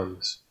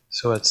outcomes.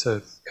 So it's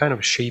a kind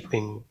of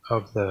shaping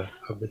of the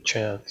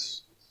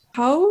chance.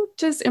 How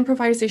does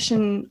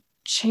improvisation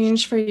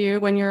change for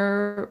you when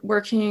you're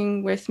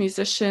working with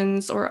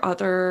musicians or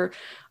other,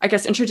 I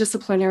guess,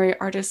 interdisciplinary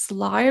artists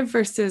live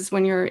versus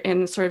when you're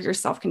in sort of your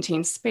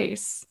self-contained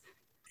space?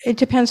 It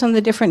depends on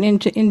the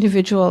different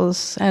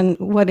individuals and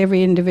what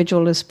every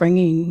individual is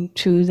bringing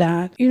to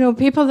that.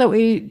 People that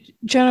we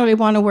generally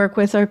want to work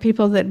with are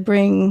people that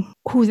bring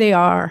who they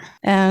are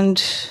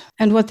and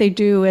what they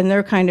do, and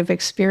their kind of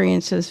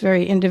experience is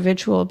very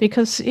individual.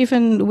 Because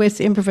even with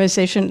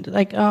improvisation,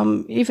 like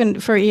even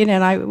for Ian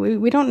and I,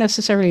 we don't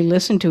necessarily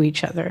listen to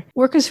each other.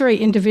 Work is very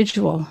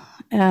individual,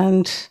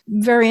 and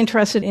very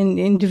interested in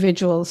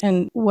individuals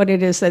and what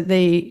it is that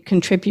they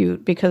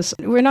contribute, because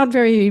we're not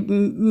very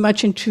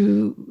much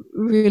into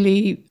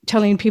really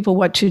telling people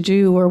what to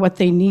do or what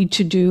they need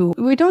to do.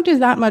 We don't do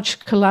that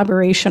much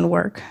collaboration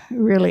work,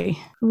 really.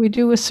 We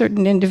do with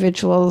certain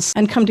individuals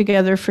and come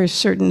together for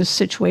certain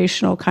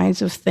situational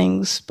kinds of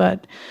things,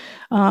 but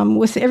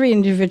with every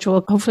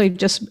individual, hopefully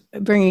just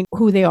bringing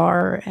who they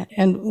are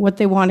and what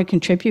they want to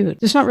contribute.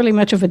 There's not really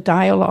much of a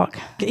dialogue.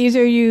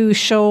 Either you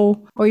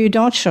show or you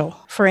don't show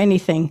for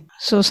anything.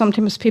 So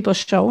sometimes people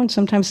show and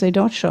sometimes they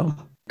don't show.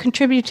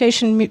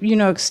 Contribution,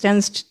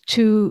 extends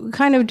to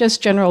kind of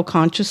just general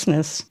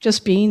consciousness,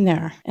 just being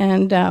there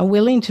and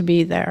willing to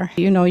be there.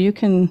 You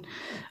can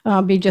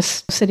be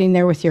just sitting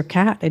there with your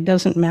cat. It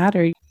doesn't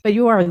matter. But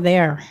you are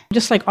there,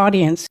 just like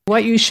audience.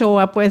 What you show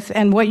up with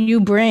and what you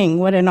bring,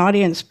 what an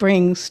audience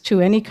brings to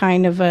any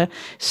kind of a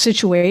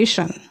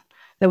situation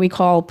that we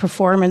call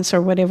performance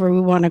or whatever we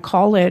want to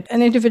call it.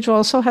 An individual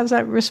also has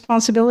that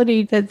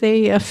responsibility that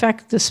they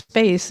affect the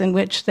space in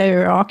which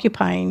they're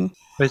occupying.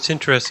 But it's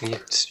interesting.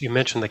 You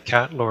mentioned the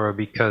cat, Laura,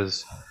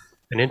 because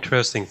an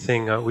interesting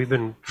thing, we've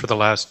been, for the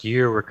last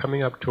year, we're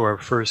coming up to our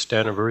first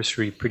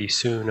anniversary pretty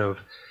soon of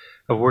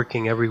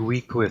working every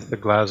week with the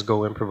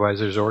Glasgow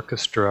Improvisers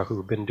Orchestra,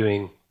 who've been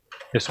doing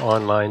this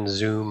online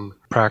Zoom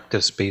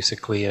practice,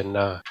 basically. And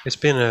it's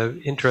been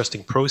an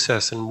interesting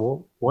process. And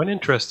one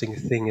interesting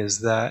thing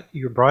is that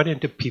you're brought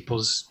into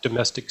people's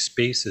domestic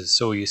spaces.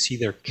 So you see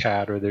their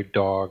cat or their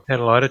dog.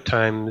 And a lot of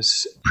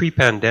times,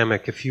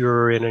 pre-pandemic, if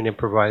you're in an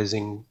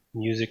improvising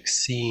music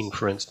scene,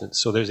 for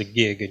instance, so there's a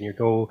gig and you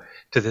go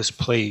to this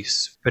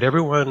place, but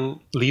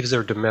everyone leaves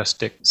their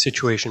domestic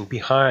situation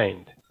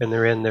behind. And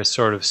they're in this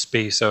sort of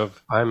space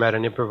of, I'm at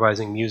an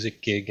improvising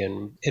music gig,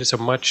 and it's a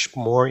much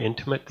more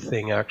intimate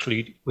thing,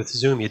 actually, with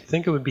Zoom. You'd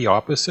think it would be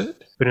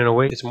opposite, but in a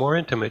way it's more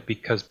intimate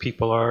because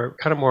people are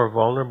kind of more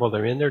vulnerable.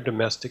 They're in their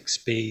domestic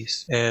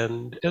space,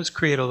 and it does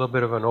create a little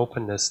bit of an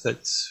openness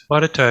that's a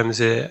lot of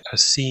times a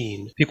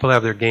scene. People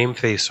have their game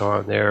face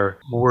on. They're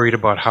worried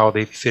about how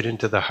they fit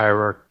into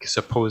the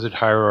supposed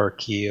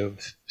hierarchy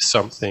of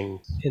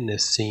something in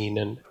this scene,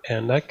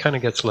 and that kind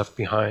of gets left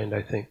behind,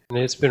 I think. And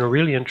it's been a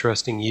really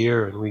interesting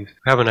year, and we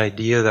have an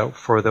idea that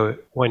for the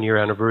 1-year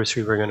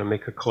anniversary we're going to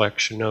make a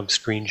collection of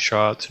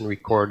screenshots and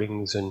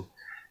recordings and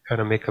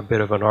kind of make a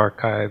bit of an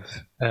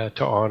archive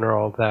to honor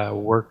all that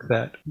work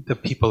that the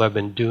people have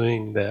been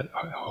doing that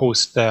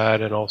host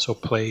that and also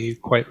play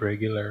quite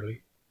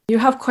regularly. You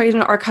have quite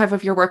an archive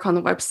of your work on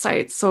the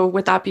website, so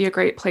would that be a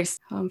great place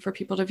for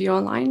people to view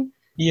online?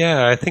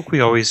 Yeah, I think we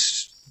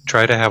always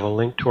try to have a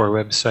link to our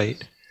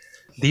website.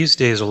 These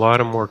days, a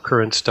lot of more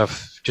current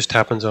stuff just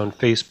happens on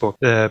Facebook.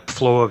 The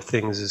flow of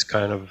things is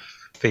kind of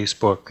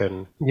Facebook,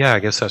 and yeah, I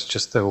guess that's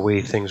just the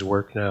way things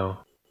work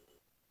now.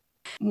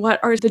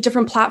 What are the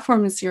different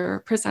platforms you're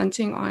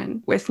presenting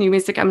on with New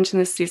Music Edmonton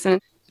this season?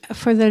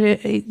 For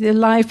the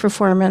live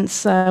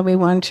performance, we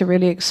want to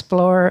really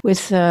explore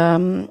with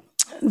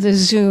the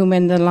Zoom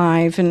and the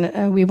live,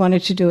 and we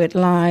wanted to do it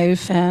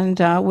live and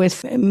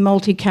with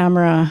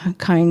multi-camera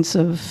kinds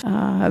of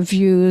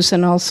views,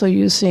 and also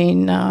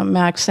using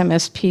Max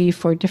MSP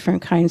for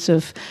different kinds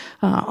of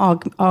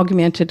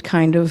augmented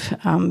kind of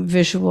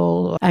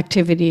visual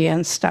activity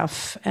and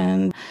stuff,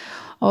 and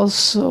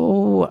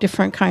also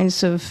different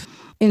kinds of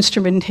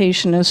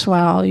instrumentation as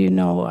well,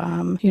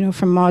 from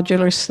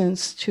modular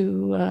synths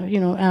to,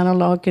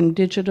 analog and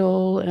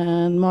digital,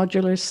 and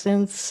modular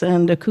synths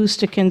and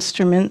acoustic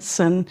instruments,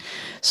 and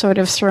sort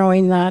of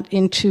throwing that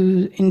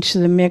into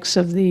the mix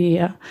of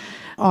the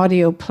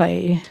audio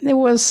play. It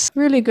was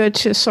really good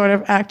to sort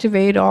of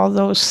activate all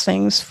those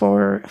things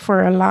for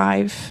a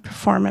live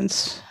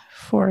performance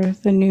for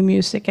the New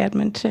Music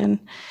Edmonton.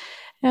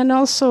 And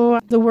also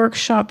the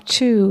workshop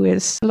too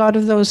is a lot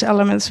of those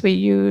elements we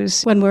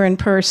use when we're in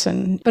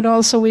person, but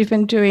also we've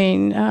been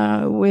doing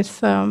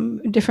with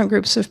different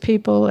groups of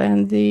people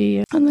and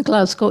the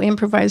Glasgow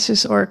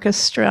Improvisers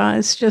Orchestra.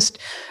 It's just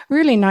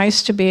really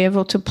nice to be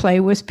able to play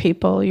with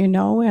people,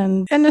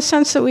 and in the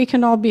sense that we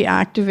can all be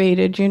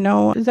activated,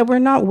 that we're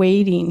not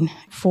waiting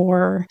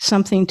for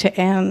something to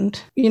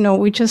end.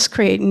 We just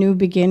create new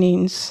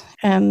beginnings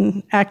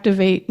and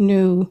activate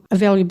new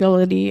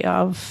availability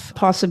of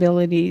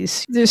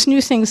possibilities. There's new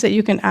things that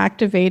you can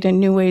activate and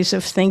new ways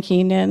of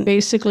thinking, and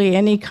basically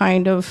any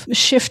kind of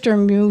shift or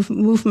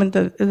movement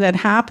that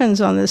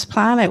happens on this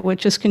planet,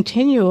 which is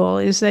continual,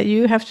 is that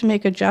you have to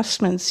make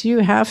adjustments. You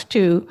have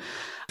to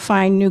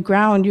find new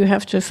ground. You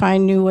have to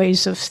find new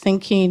ways of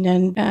thinking.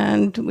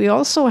 And we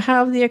also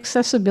have the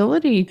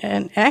accessibility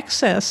and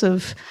access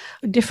of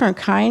different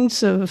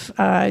kinds of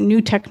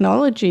new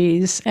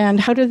technologies. And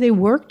how do they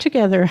work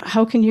together?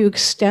 How can you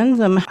extend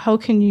them? How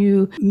can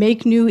you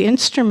make new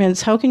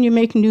instruments? How can you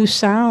make new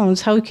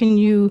sounds? How can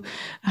you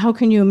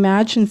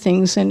imagine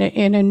things in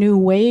a new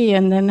way?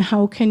 And then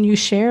how can you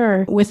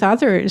share with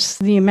others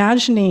the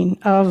imagining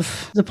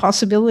of the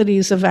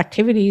possibilities of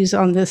activities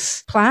on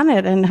this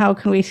planet? And how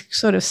can we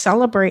sort of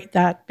celebrate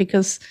that?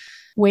 Because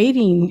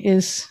waiting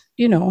is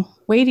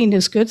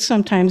good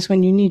sometimes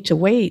when you need to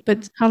wait,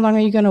 but how long are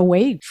you going to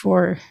wait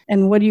for?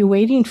 And what are you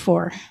waiting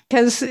for?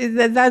 Because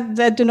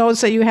that denotes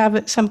that you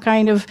have some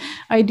kind of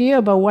idea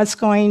about what's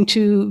going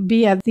to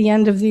be at the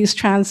end of these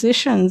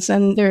transitions,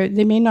 and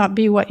they may not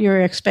be what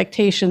your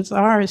expectations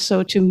are.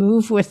 So to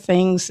move with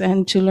things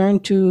and to learn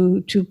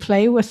to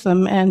play with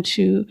them and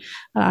to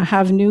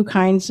have new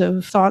kinds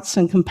of thoughts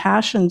and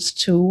compassions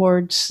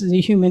towards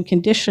the human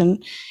condition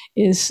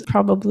is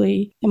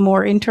probably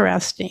more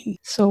interesting.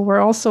 So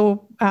we're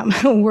also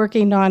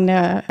working on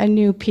a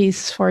new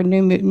piece for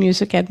New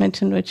Music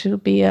Edmonton, which will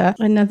be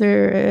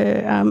another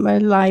a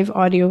live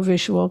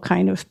audiovisual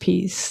kind of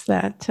piece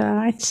that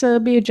it's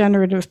be a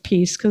generative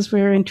piece, because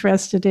we're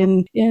interested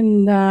in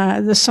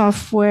the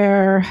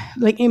software,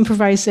 like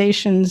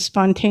improvisation,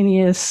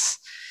 spontaneous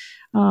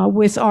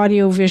with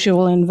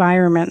audio-visual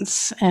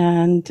environments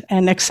and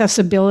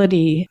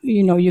accessibility.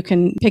 You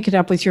can pick it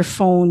up with your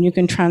phone, you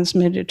can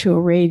transmit it to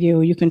a radio,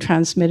 you can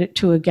transmit it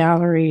to a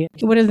gallery.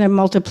 What are the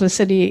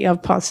multiplicity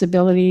of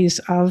possibilities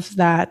of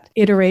that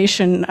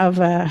iteration of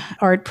a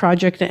art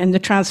project and the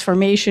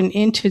transformation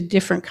into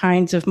different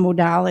kinds of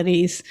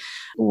modalities?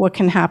 What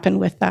can happen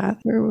with that?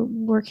 We're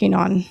working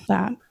on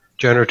that.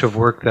 Generative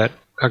work that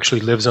actually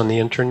lives on the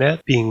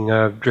internet, being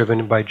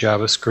driven by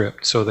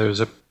JavaScript. So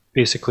there's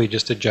basically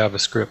just a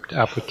JavaScript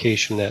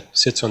application that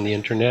sits on the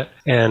internet,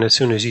 and as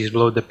soon as you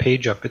load the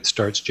page up, it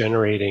starts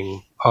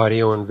generating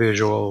audio and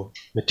visual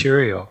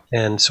material.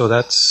 And so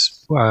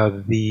that's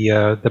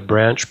the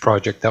branch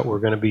project that we're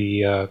going to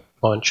be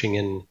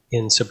launching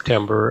in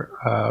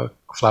September,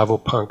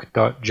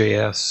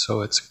 flavopunk.js.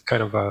 So it's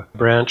kind of a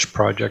branch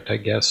project, I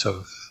guess,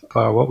 of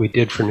what we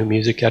did for New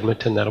Music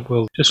Edmonton that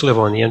will just live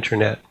on the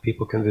internet.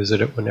 People can visit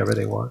it whenever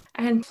they want.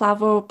 And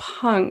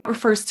Flavopunk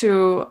refers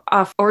to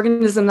an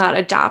organism that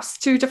adapts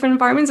to different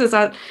environments. Is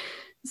that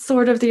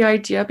sort of the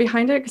idea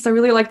behind it? Because I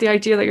really like the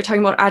idea that you're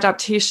talking about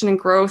adaptation and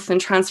growth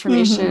and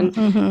transformation,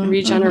 and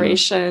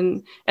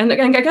regeneration, and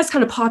I guess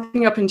kind of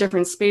popping up in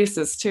different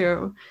spaces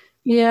too.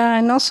 Yeah,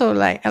 and also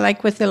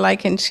like with the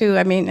lichen too.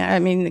 I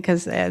mean,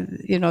 because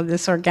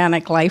this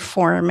organic life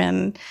form,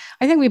 and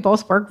I think we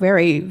both work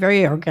very,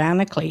 very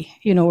organically.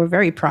 We're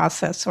very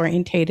process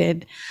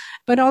orientated,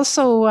 but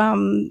also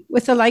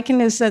with the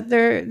lichen is that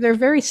they're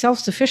very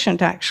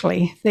self-sufficient.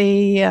 Actually,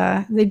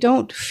 they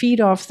don't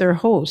feed off their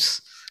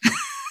hosts.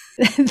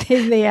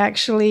 They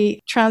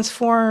actually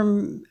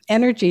transform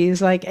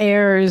energies like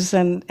airs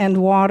and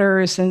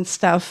waters and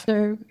stuff.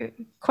 They're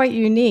quite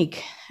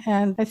unique.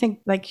 And I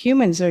think like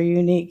humans are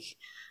unique,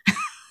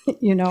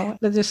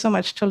 but there's so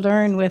much to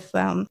learn with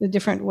the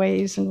different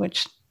ways in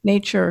which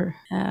nature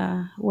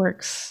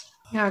works.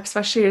 Yeah,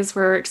 especially as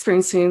we're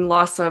experiencing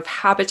loss of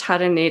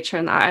habitat in nature,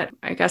 and that,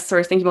 I guess,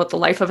 sort of thinking about the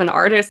life of an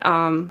artist.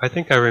 I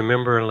think I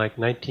remember in like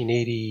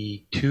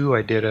 1982,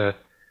 I did a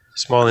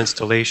small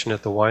installation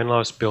at the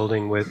Winelouse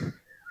building with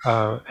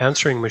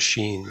answering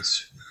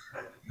machines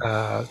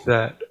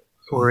that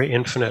were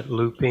infinite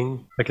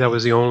looping. Like that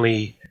was the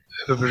only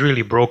it was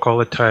really broke all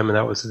the time, and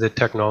that was the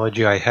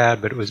technology I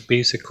had, but it was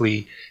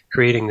basically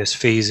creating this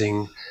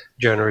phasing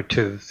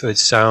generative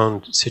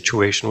sound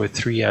situation with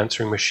 3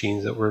 answering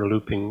machines that were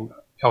looping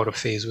out of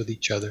phase with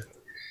each other.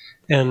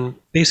 And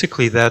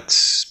basically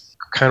that's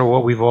kind of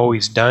what we've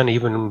always done.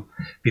 Even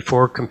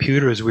before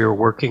computers, we were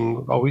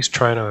working, always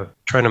trying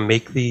to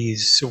make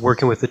these,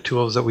 working with the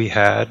tools that we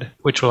had,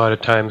 which a lot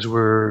of times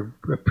were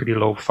pretty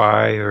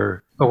lo-fi.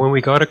 But when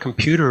we got a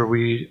computer,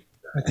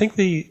 I think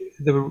the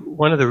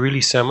one of the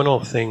really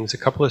seminal things, a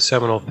couple of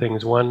seminal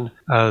things. One,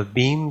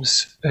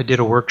 Beams did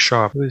a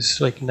workshop. It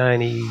was like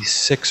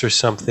 96 or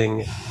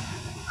something.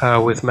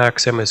 With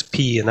Max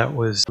MSP, and that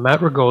was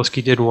Matt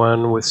Rogalski did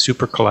one with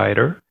Super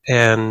Collider.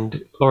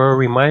 And Laura,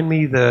 remind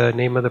me the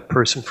name of the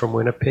person from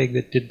Winnipeg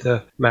that did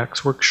the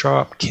Max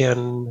workshop.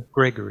 Ken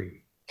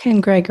Gregory. Ken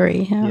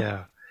Gregory, yeah.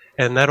 Yeah,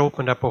 and that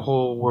opened up a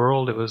whole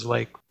world. It was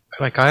like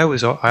I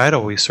had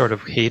always sort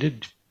of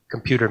hated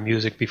computer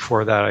music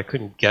before that. I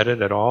couldn't get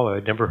it at all.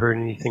 I'd never heard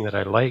anything that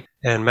I liked.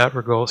 And Matt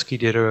Rogalski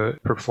did a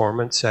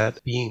performance at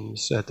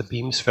Beams, at the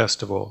Beams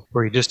Festival,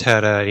 where he just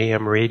had an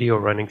AM radio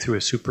running through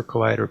a Super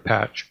Collider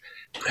patch.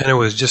 And it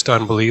was just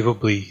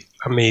unbelievably,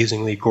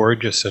 amazingly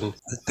gorgeous. And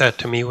that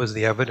to me was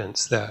the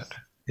evidence that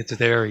it's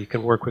there. You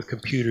can work with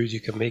computers.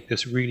 You can make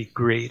this really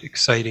great,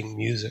 exciting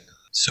music.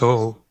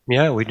 So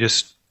yeah, we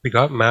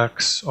got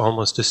Max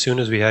almost as soon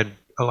as we had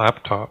a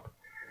laptop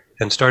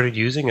and started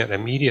using it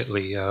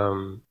immediately.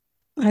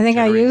 I think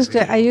I used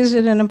it. I used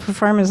it in a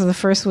performance the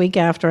first week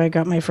after I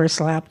got my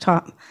first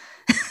laptop.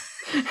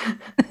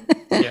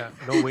 Yeah,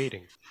 no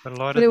waiting. But a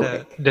lot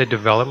of the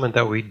development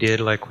that we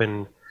did, like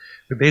when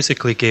we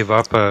basically gave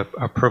up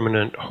a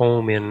permanent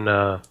home in,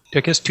 I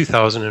guess,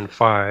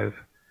 2005.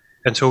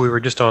 And so we were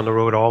just on the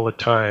road all the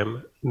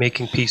time,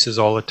 making pieces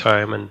all the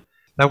time. And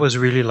that was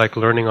really like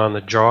learning on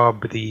the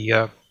job.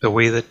 The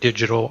way that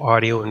digital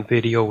audio and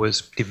video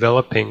was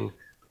developing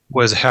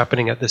was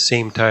happening at the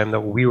same time that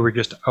we were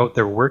just out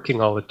there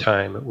working all the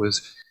time.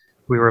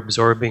 We were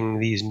absorbing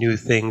these new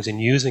things and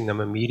using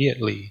them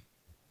immediately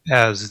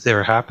as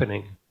they're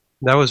happening.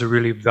 That was a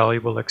really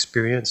valuable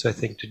experience, I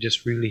think, to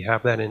just really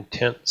have that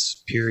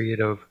intense period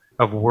of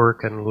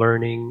work and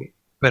learning,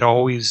 but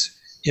always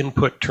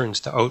input turns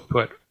to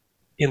output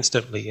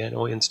instantly,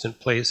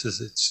 instant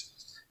places.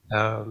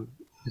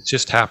 It's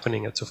just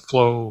happening. It's a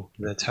flow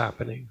that's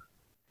happening.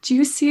 Do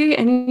you see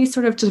any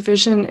sort of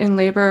division in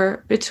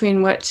labor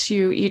between what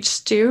you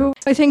each do?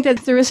 I think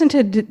that there isn't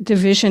a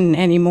division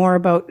anymore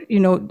about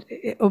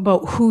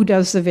who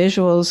does the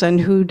visuals and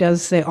who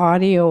does the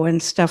audio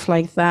and stuff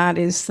like that.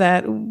 Is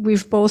that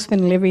we've both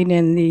been living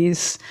in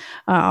these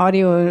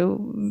audio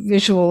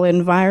visual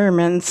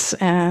environments,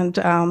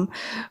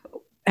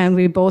 and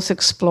we both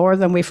explore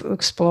them. We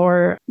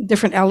explore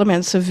different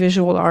elements of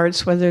visual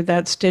arts, whether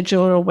that's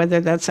digital, whether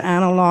that's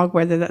analog,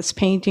 whether that's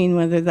painting,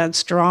 whether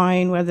that's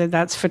drawing, whether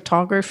that's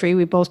photography.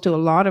 We both do a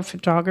lot of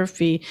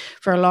photography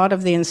for a lot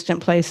of the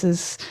instant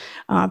places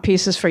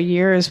pieces. For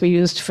years, we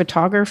used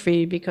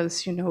photography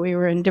because, we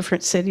were in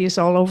different cities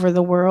all over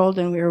the world,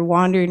 and we were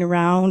wandering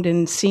around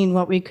and seeing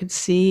what we could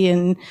see.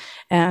 And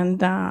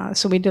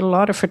so we did a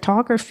lot of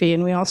photography,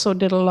 and we also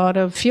did a lot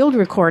of field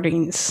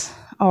recordings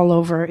all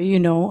over,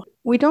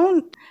 We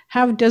don't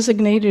have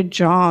designated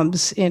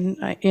jobs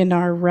in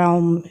our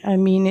realm. I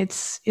mean,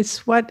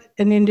 it's what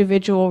an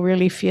individual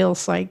really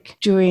feels like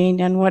doing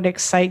and what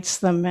excites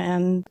them.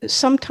 And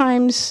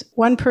sometimes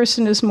one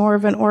person is more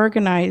of an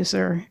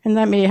organizer, and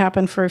that may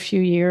happen for a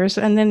few years,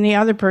 and then the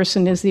other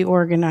person is the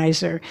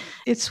organizer.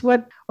 It's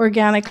what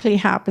organically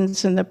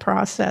happens in the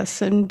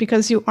process. And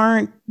because you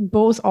aren't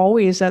both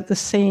always at the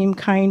same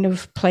kind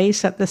of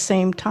place at the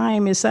same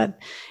time, is that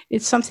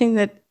it's something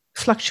that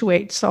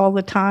fluctuates all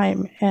the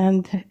time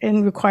and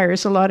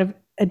requires a lot of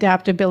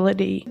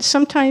adaptability.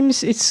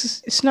 Sometimes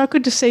it's not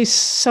good to say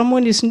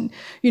someone is,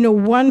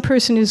 one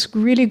person is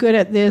really good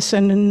at this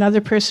and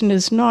another person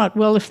is not.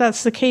 Well, if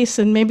that's the case,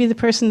 then maybe the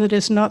person that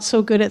is not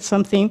so good at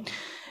something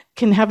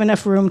can have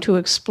enough room to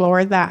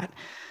explore that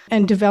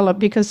and develop,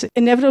 because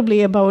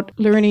inevitably about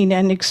learning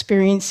and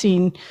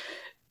experiencing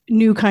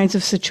new kinds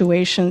of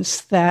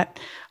situations that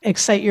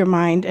excite your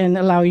mind and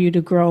allow you to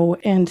grow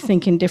and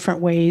think in different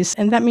ways.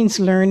 And that means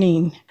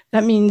learning.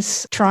 That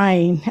means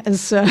trying.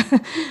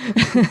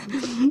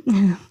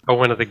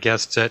 One of the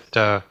guests at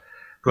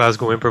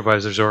Glasgow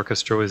Improvisers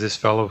Orchestra was this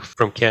fellow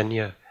from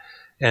Kenya.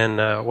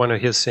 And one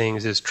of his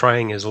sayings is,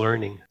 trying is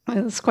learning.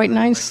 That's quite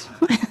nice.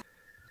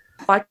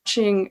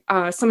 Watching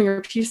some of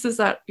your pieces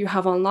that you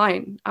have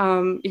online,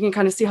 you can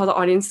kind of see how the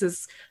audience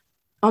is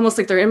almost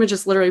like their image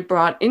is literally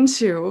brought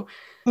into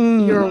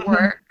your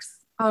works.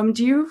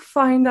 Do you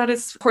find that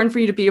it's important for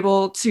you to be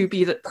able to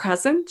be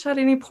present at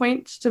any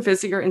point to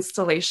visit your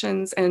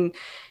installations and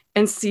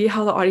see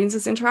how the audience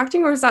is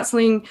interacting? Or is that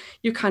something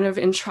you kind of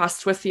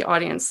entrust with the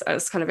audience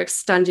as kind of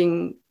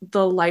extending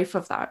the life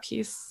of that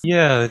piece?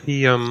 Yeah,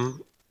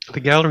 the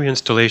gallery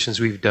installations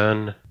we've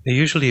done, they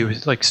usually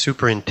was like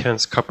super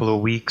intense couple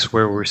of weeks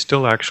where we're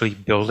still actually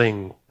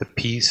building the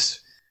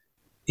piece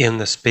in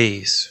the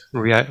space,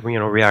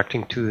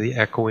 reacting to the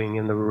echoing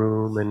in the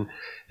room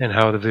and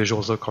how the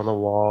visuals look on the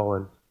wall.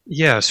 And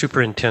yeah,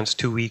 super intense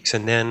 2 weeks.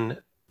 And then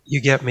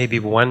you get maybe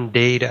 1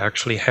 day to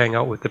actually hang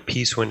out with the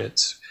piece when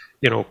it's,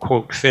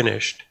 quote,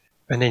 finished.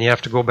 And then you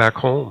have to go back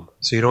home.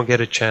 So you don't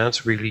get a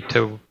chance really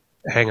to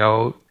hang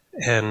out.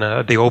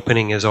 And the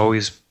opening is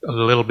always a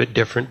little bit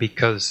different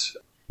because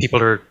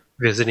people are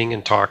visiting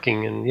and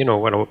talking, and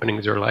what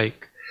openings are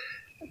like.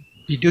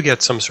 You do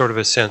get some sort of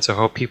a sense of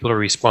how people are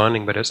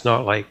responding, but it's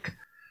not like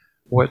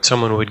what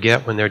someone would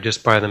get when they're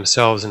just by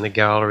themselves in the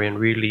gallery and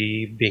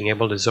really being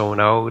able to zone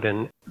out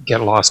and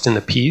get lost in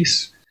the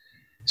piece.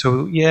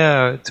 So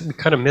yeah, we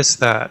kind of miss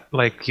that.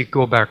 Like you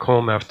go back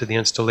home after the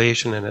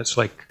installation and it's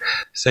like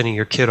sending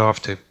your kid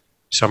off to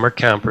summer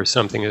camp or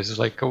something. It's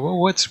like, well,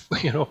 what's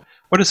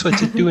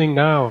it doing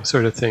now,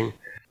 sort of thing.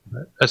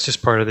 But that's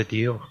just part of the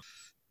deal.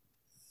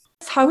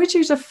 How would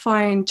you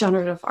define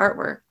generative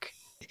artwork?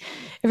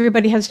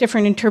 Everybody has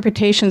different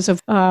interpretations of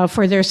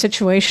for their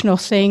situational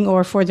thing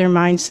or for their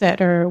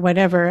mindset or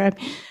whatever.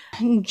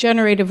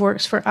 Generative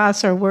works for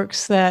us are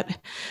works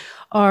that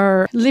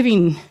are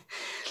living,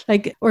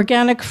 like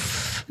organic.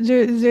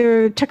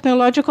 They're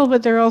technological,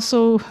 but they're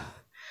also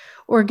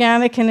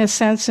organic in a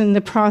sense in the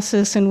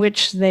process in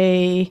which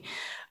they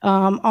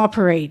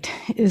operate.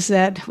 Is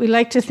that we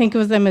like to think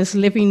of them as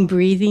living,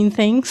 breathing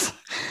things.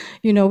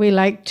 We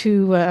like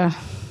to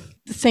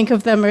think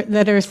of them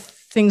that are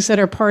things that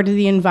are part of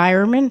the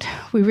environment.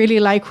 We really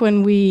like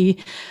when we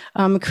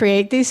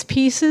create these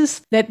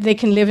pieces that they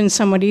can live in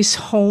somebody's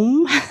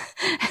home.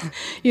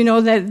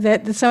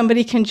 that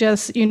somebody can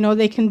just,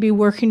 they can be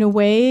working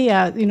away.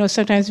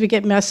 Sometimes we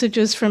get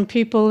messages from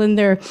people and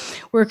they're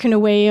working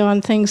away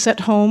on things at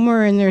home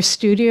or in their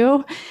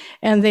studio,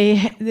 and they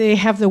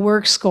have the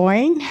works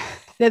going,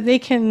 that they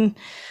can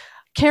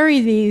carry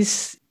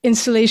these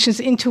installations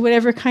into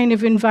whatever kind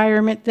of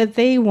environment that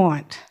they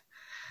want.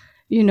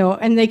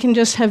 And they can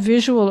just have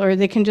visual, or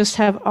they can just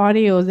have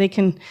audio. They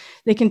can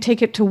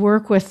take it to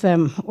work with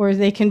them, or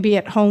they can be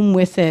at home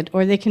with it,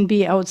 or they can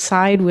be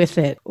outside with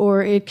it,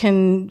 or it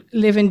can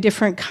live in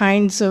different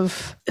kinds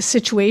of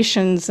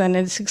situations. And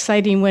it's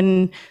exciting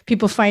when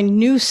people find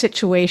new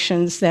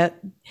situations that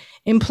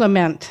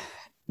implement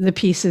the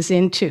pieces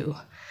into.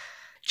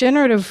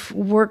 Generative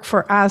work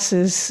for us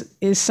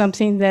is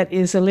something that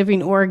is a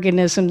living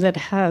organism that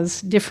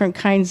has different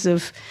kinds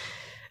of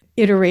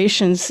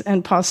iterations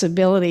and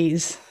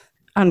possibilities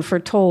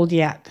unforetold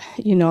yet,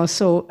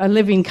 so a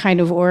living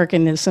kind of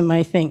organism,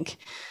 I think,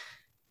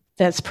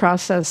 that's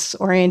process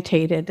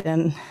orientated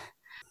and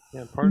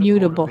part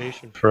mutable. Of the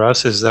motivation for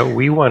us is that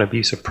we want to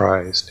be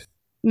surprised.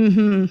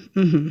 And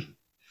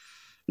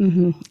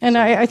so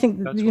I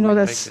think, that's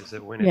that's is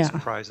that when it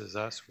surprises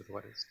us with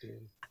what it's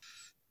doing.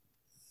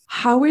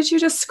 How would you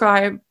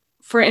describe,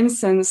 for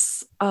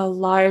instance, a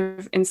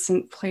live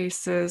instant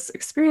places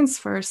experience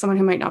for someone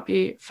who might not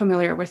be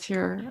familiar with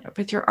your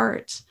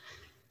art?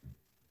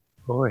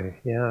 Boy,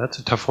 yeah, that's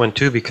a tough one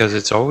too, because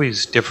it's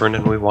always different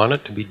and we want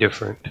it to be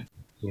different.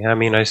 Yeah, I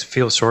mean, I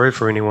feel sorry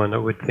for anyone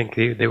that would think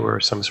they were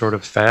some sort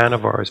of fan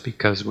of ours,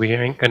 because we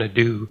ain't going to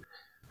do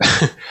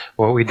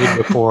what we did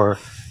before.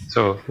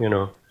 So,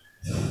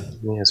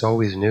 it's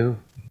always new.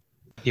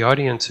 The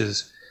audience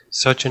is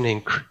such an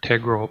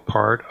integral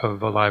part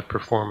of a live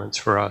performance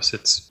for us.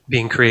 It's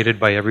being created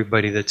by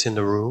everybody that's in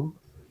the room,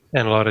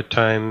 and a lot of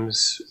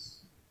times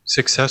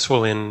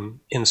successful in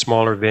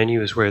smaller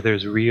venues where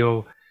there's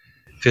real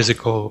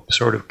physical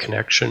sort of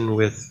connection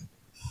with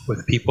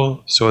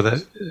people. So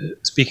that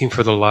speaking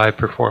for the live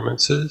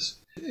performances,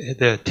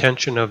 the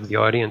attention of the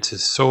audience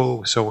is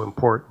so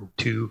important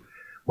to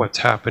what's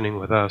happening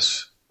with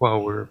us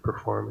while we're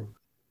performing.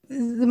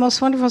 The most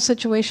wonderful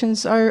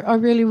situations are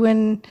really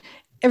when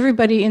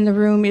everybody in the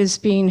room is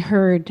being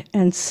heard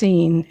and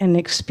seen and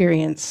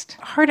experienced.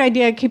 A hard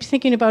idea I keep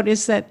thinking about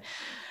is that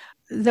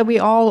we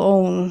all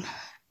own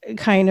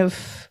kind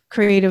of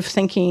creative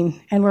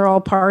thinking, and we're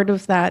all part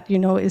of that,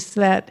 is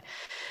that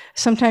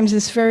sometimes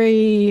it's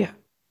very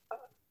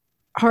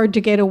hard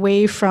to get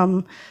away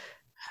from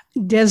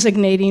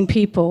designating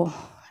people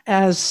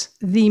as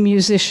the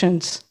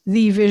musicians,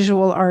 the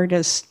visual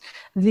artists,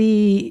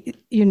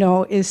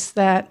 is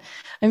that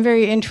I'm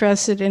very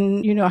interested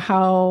in,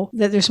 how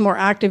that there's more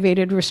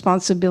activated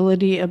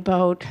responsibility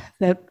about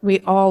that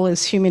we all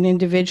as human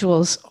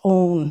individuals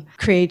own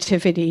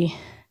creativity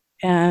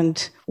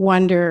and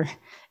wonder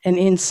and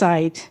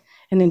insight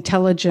and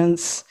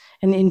intelligence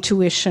and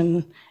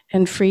intuition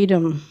and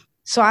freedom.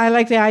 So I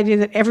like the idea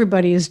that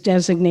everybody is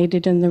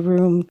designated in the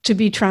room to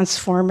be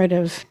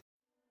transformative.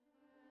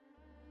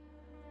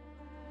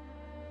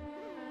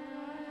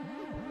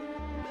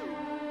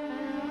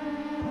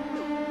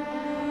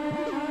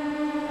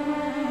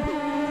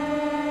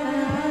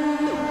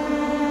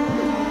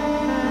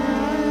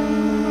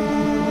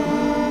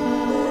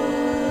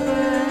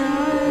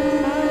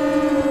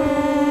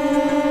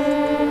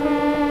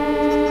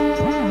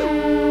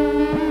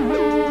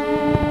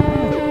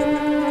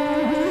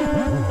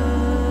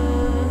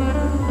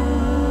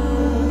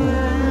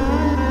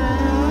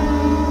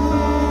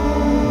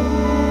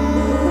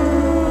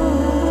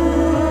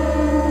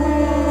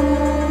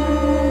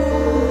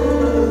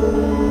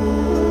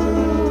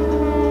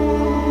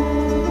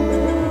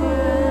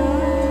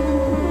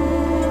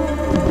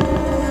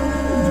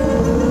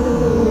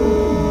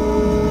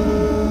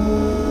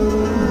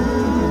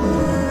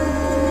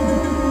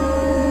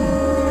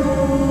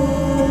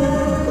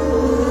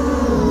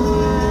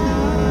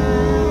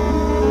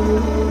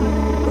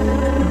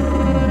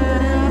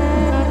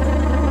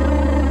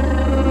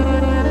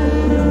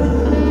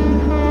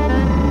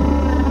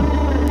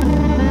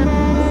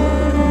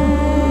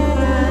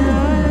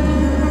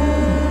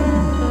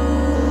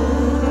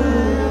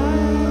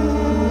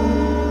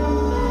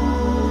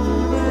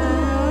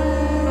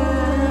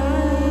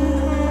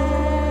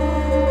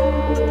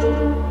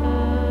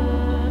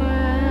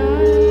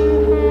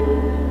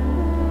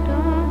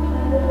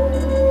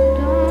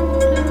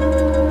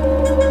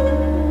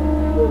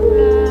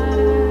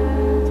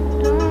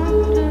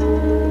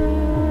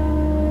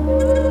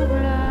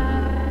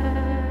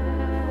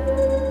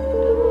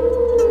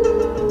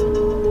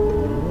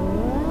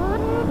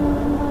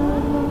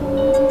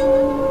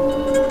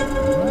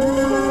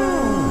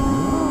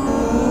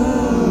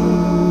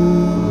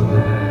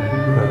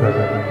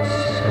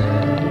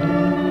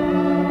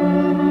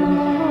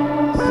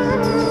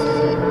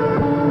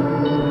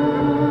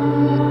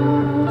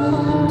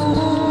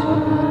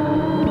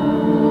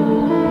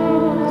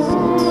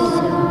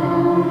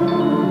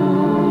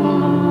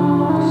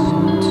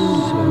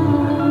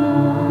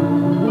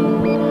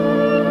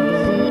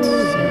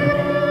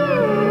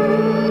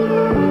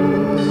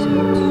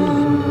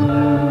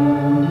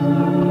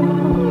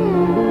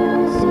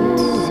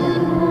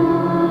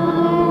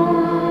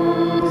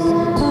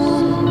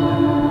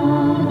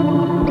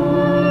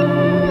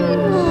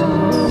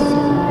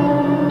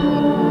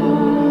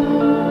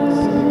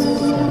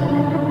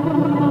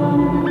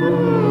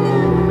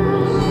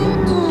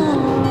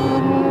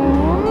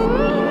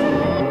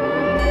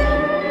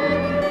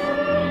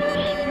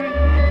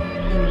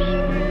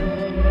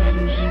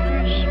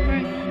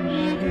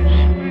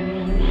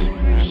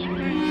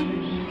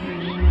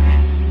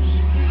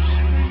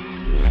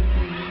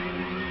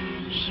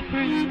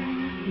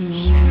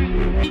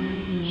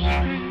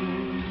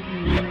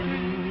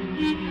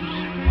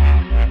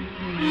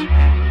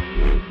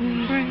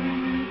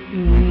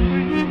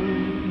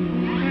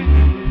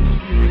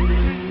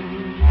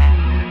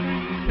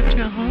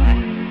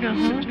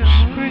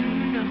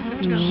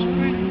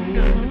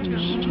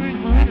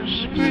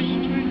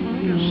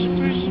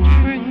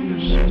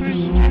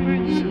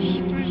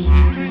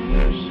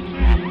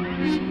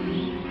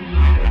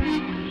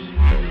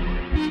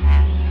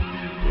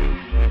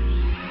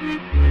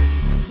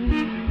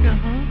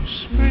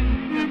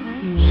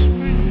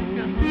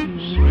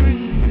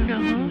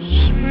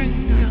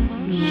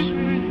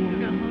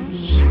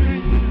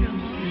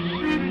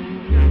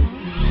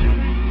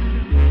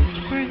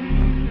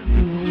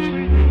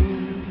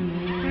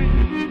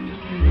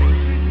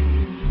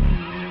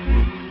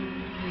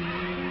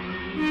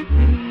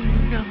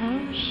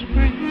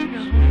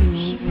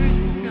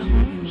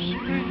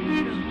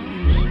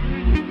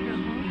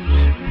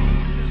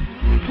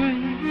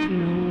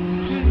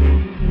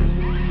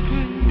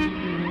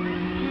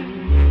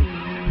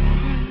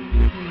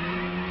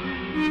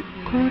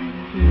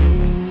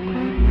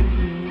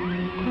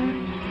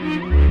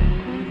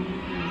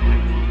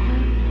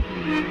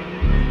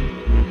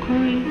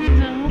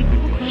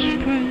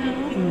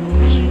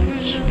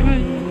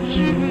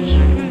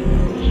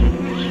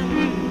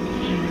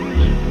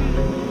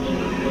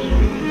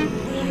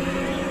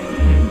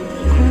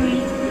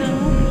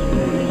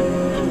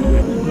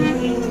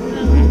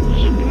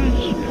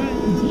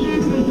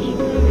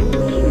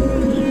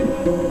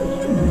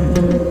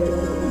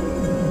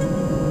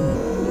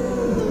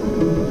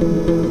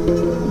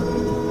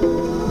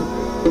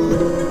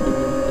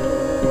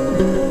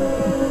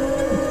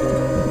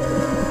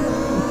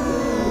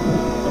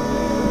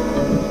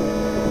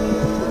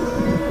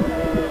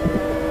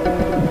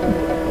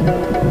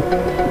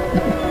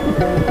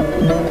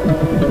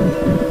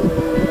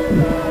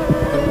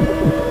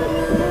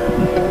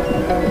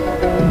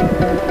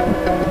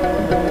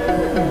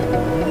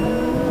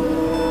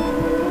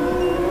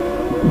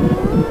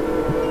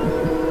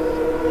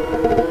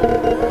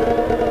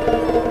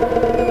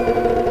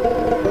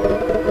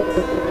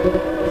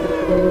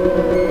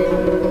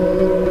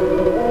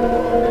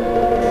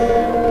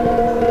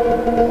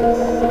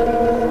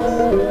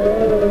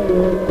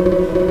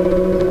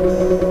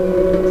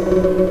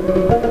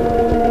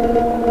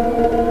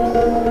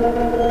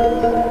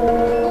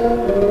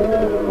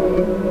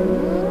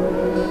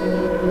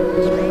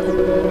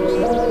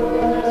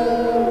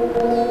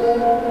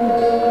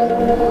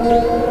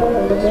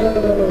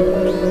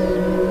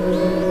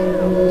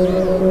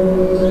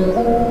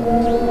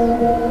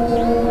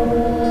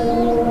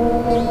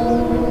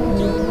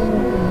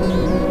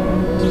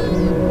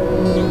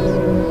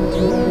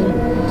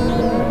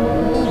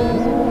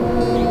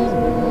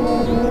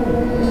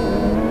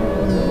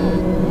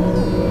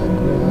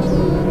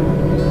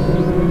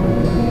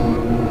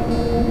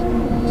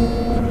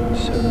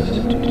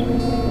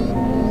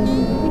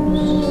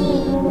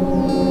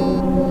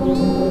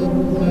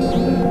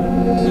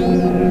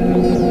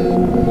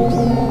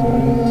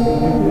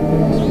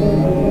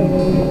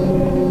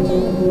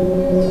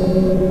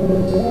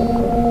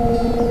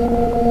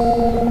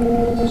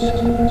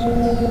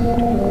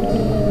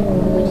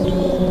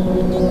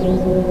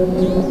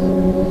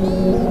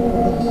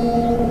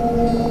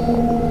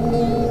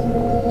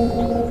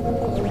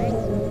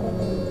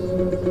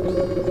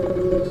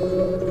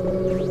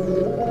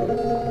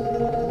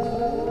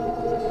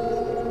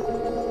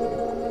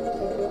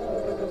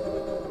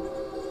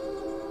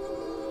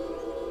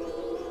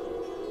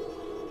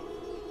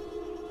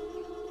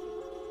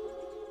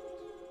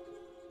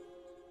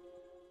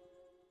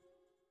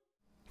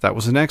 That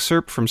was an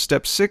excerpt from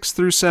Steps 6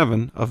 through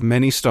 7 of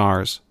Many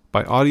Stars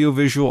by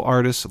audiovisual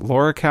artists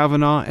Laura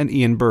Kavanagh and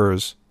Ian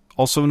Burrs,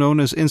 also known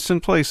as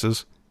Instant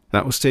Places.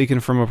 That was taken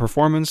from a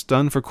performance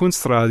done for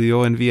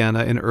Kunstradio in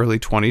Vienna in early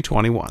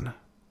 2021.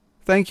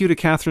 Thank you to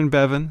Catherine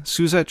Bevan,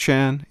 Suzette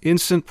Chan,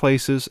 Instant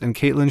Places, and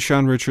Caitlin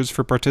Sean Richards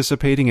for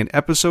participating in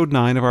Episode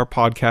 9 of our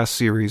podcast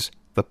series,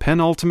 the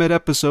penultimate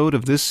episode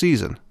of this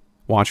season.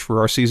 Watch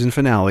for our season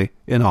finale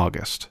in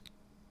August.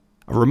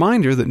 A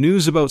reminder that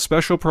news about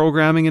special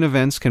programming and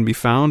events can be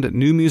found at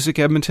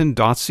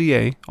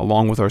newmusicedmonton.ca,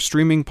 along with our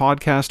streaming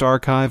podcast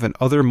archive and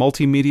other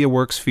multimedia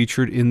works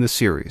featured in the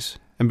series.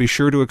 And be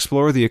sure to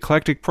explore the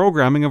eclectic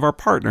programming of our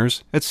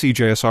partners at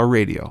CJSR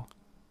Radio.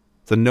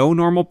 The No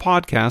Normal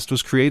podcast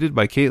was created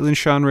by Caitlin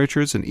Sean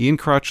Richards and Ian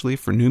Crutchley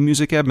for New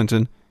Music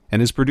Edmonton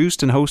and is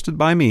produced and hosted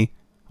by me,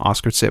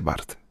 Oscar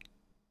Sebart.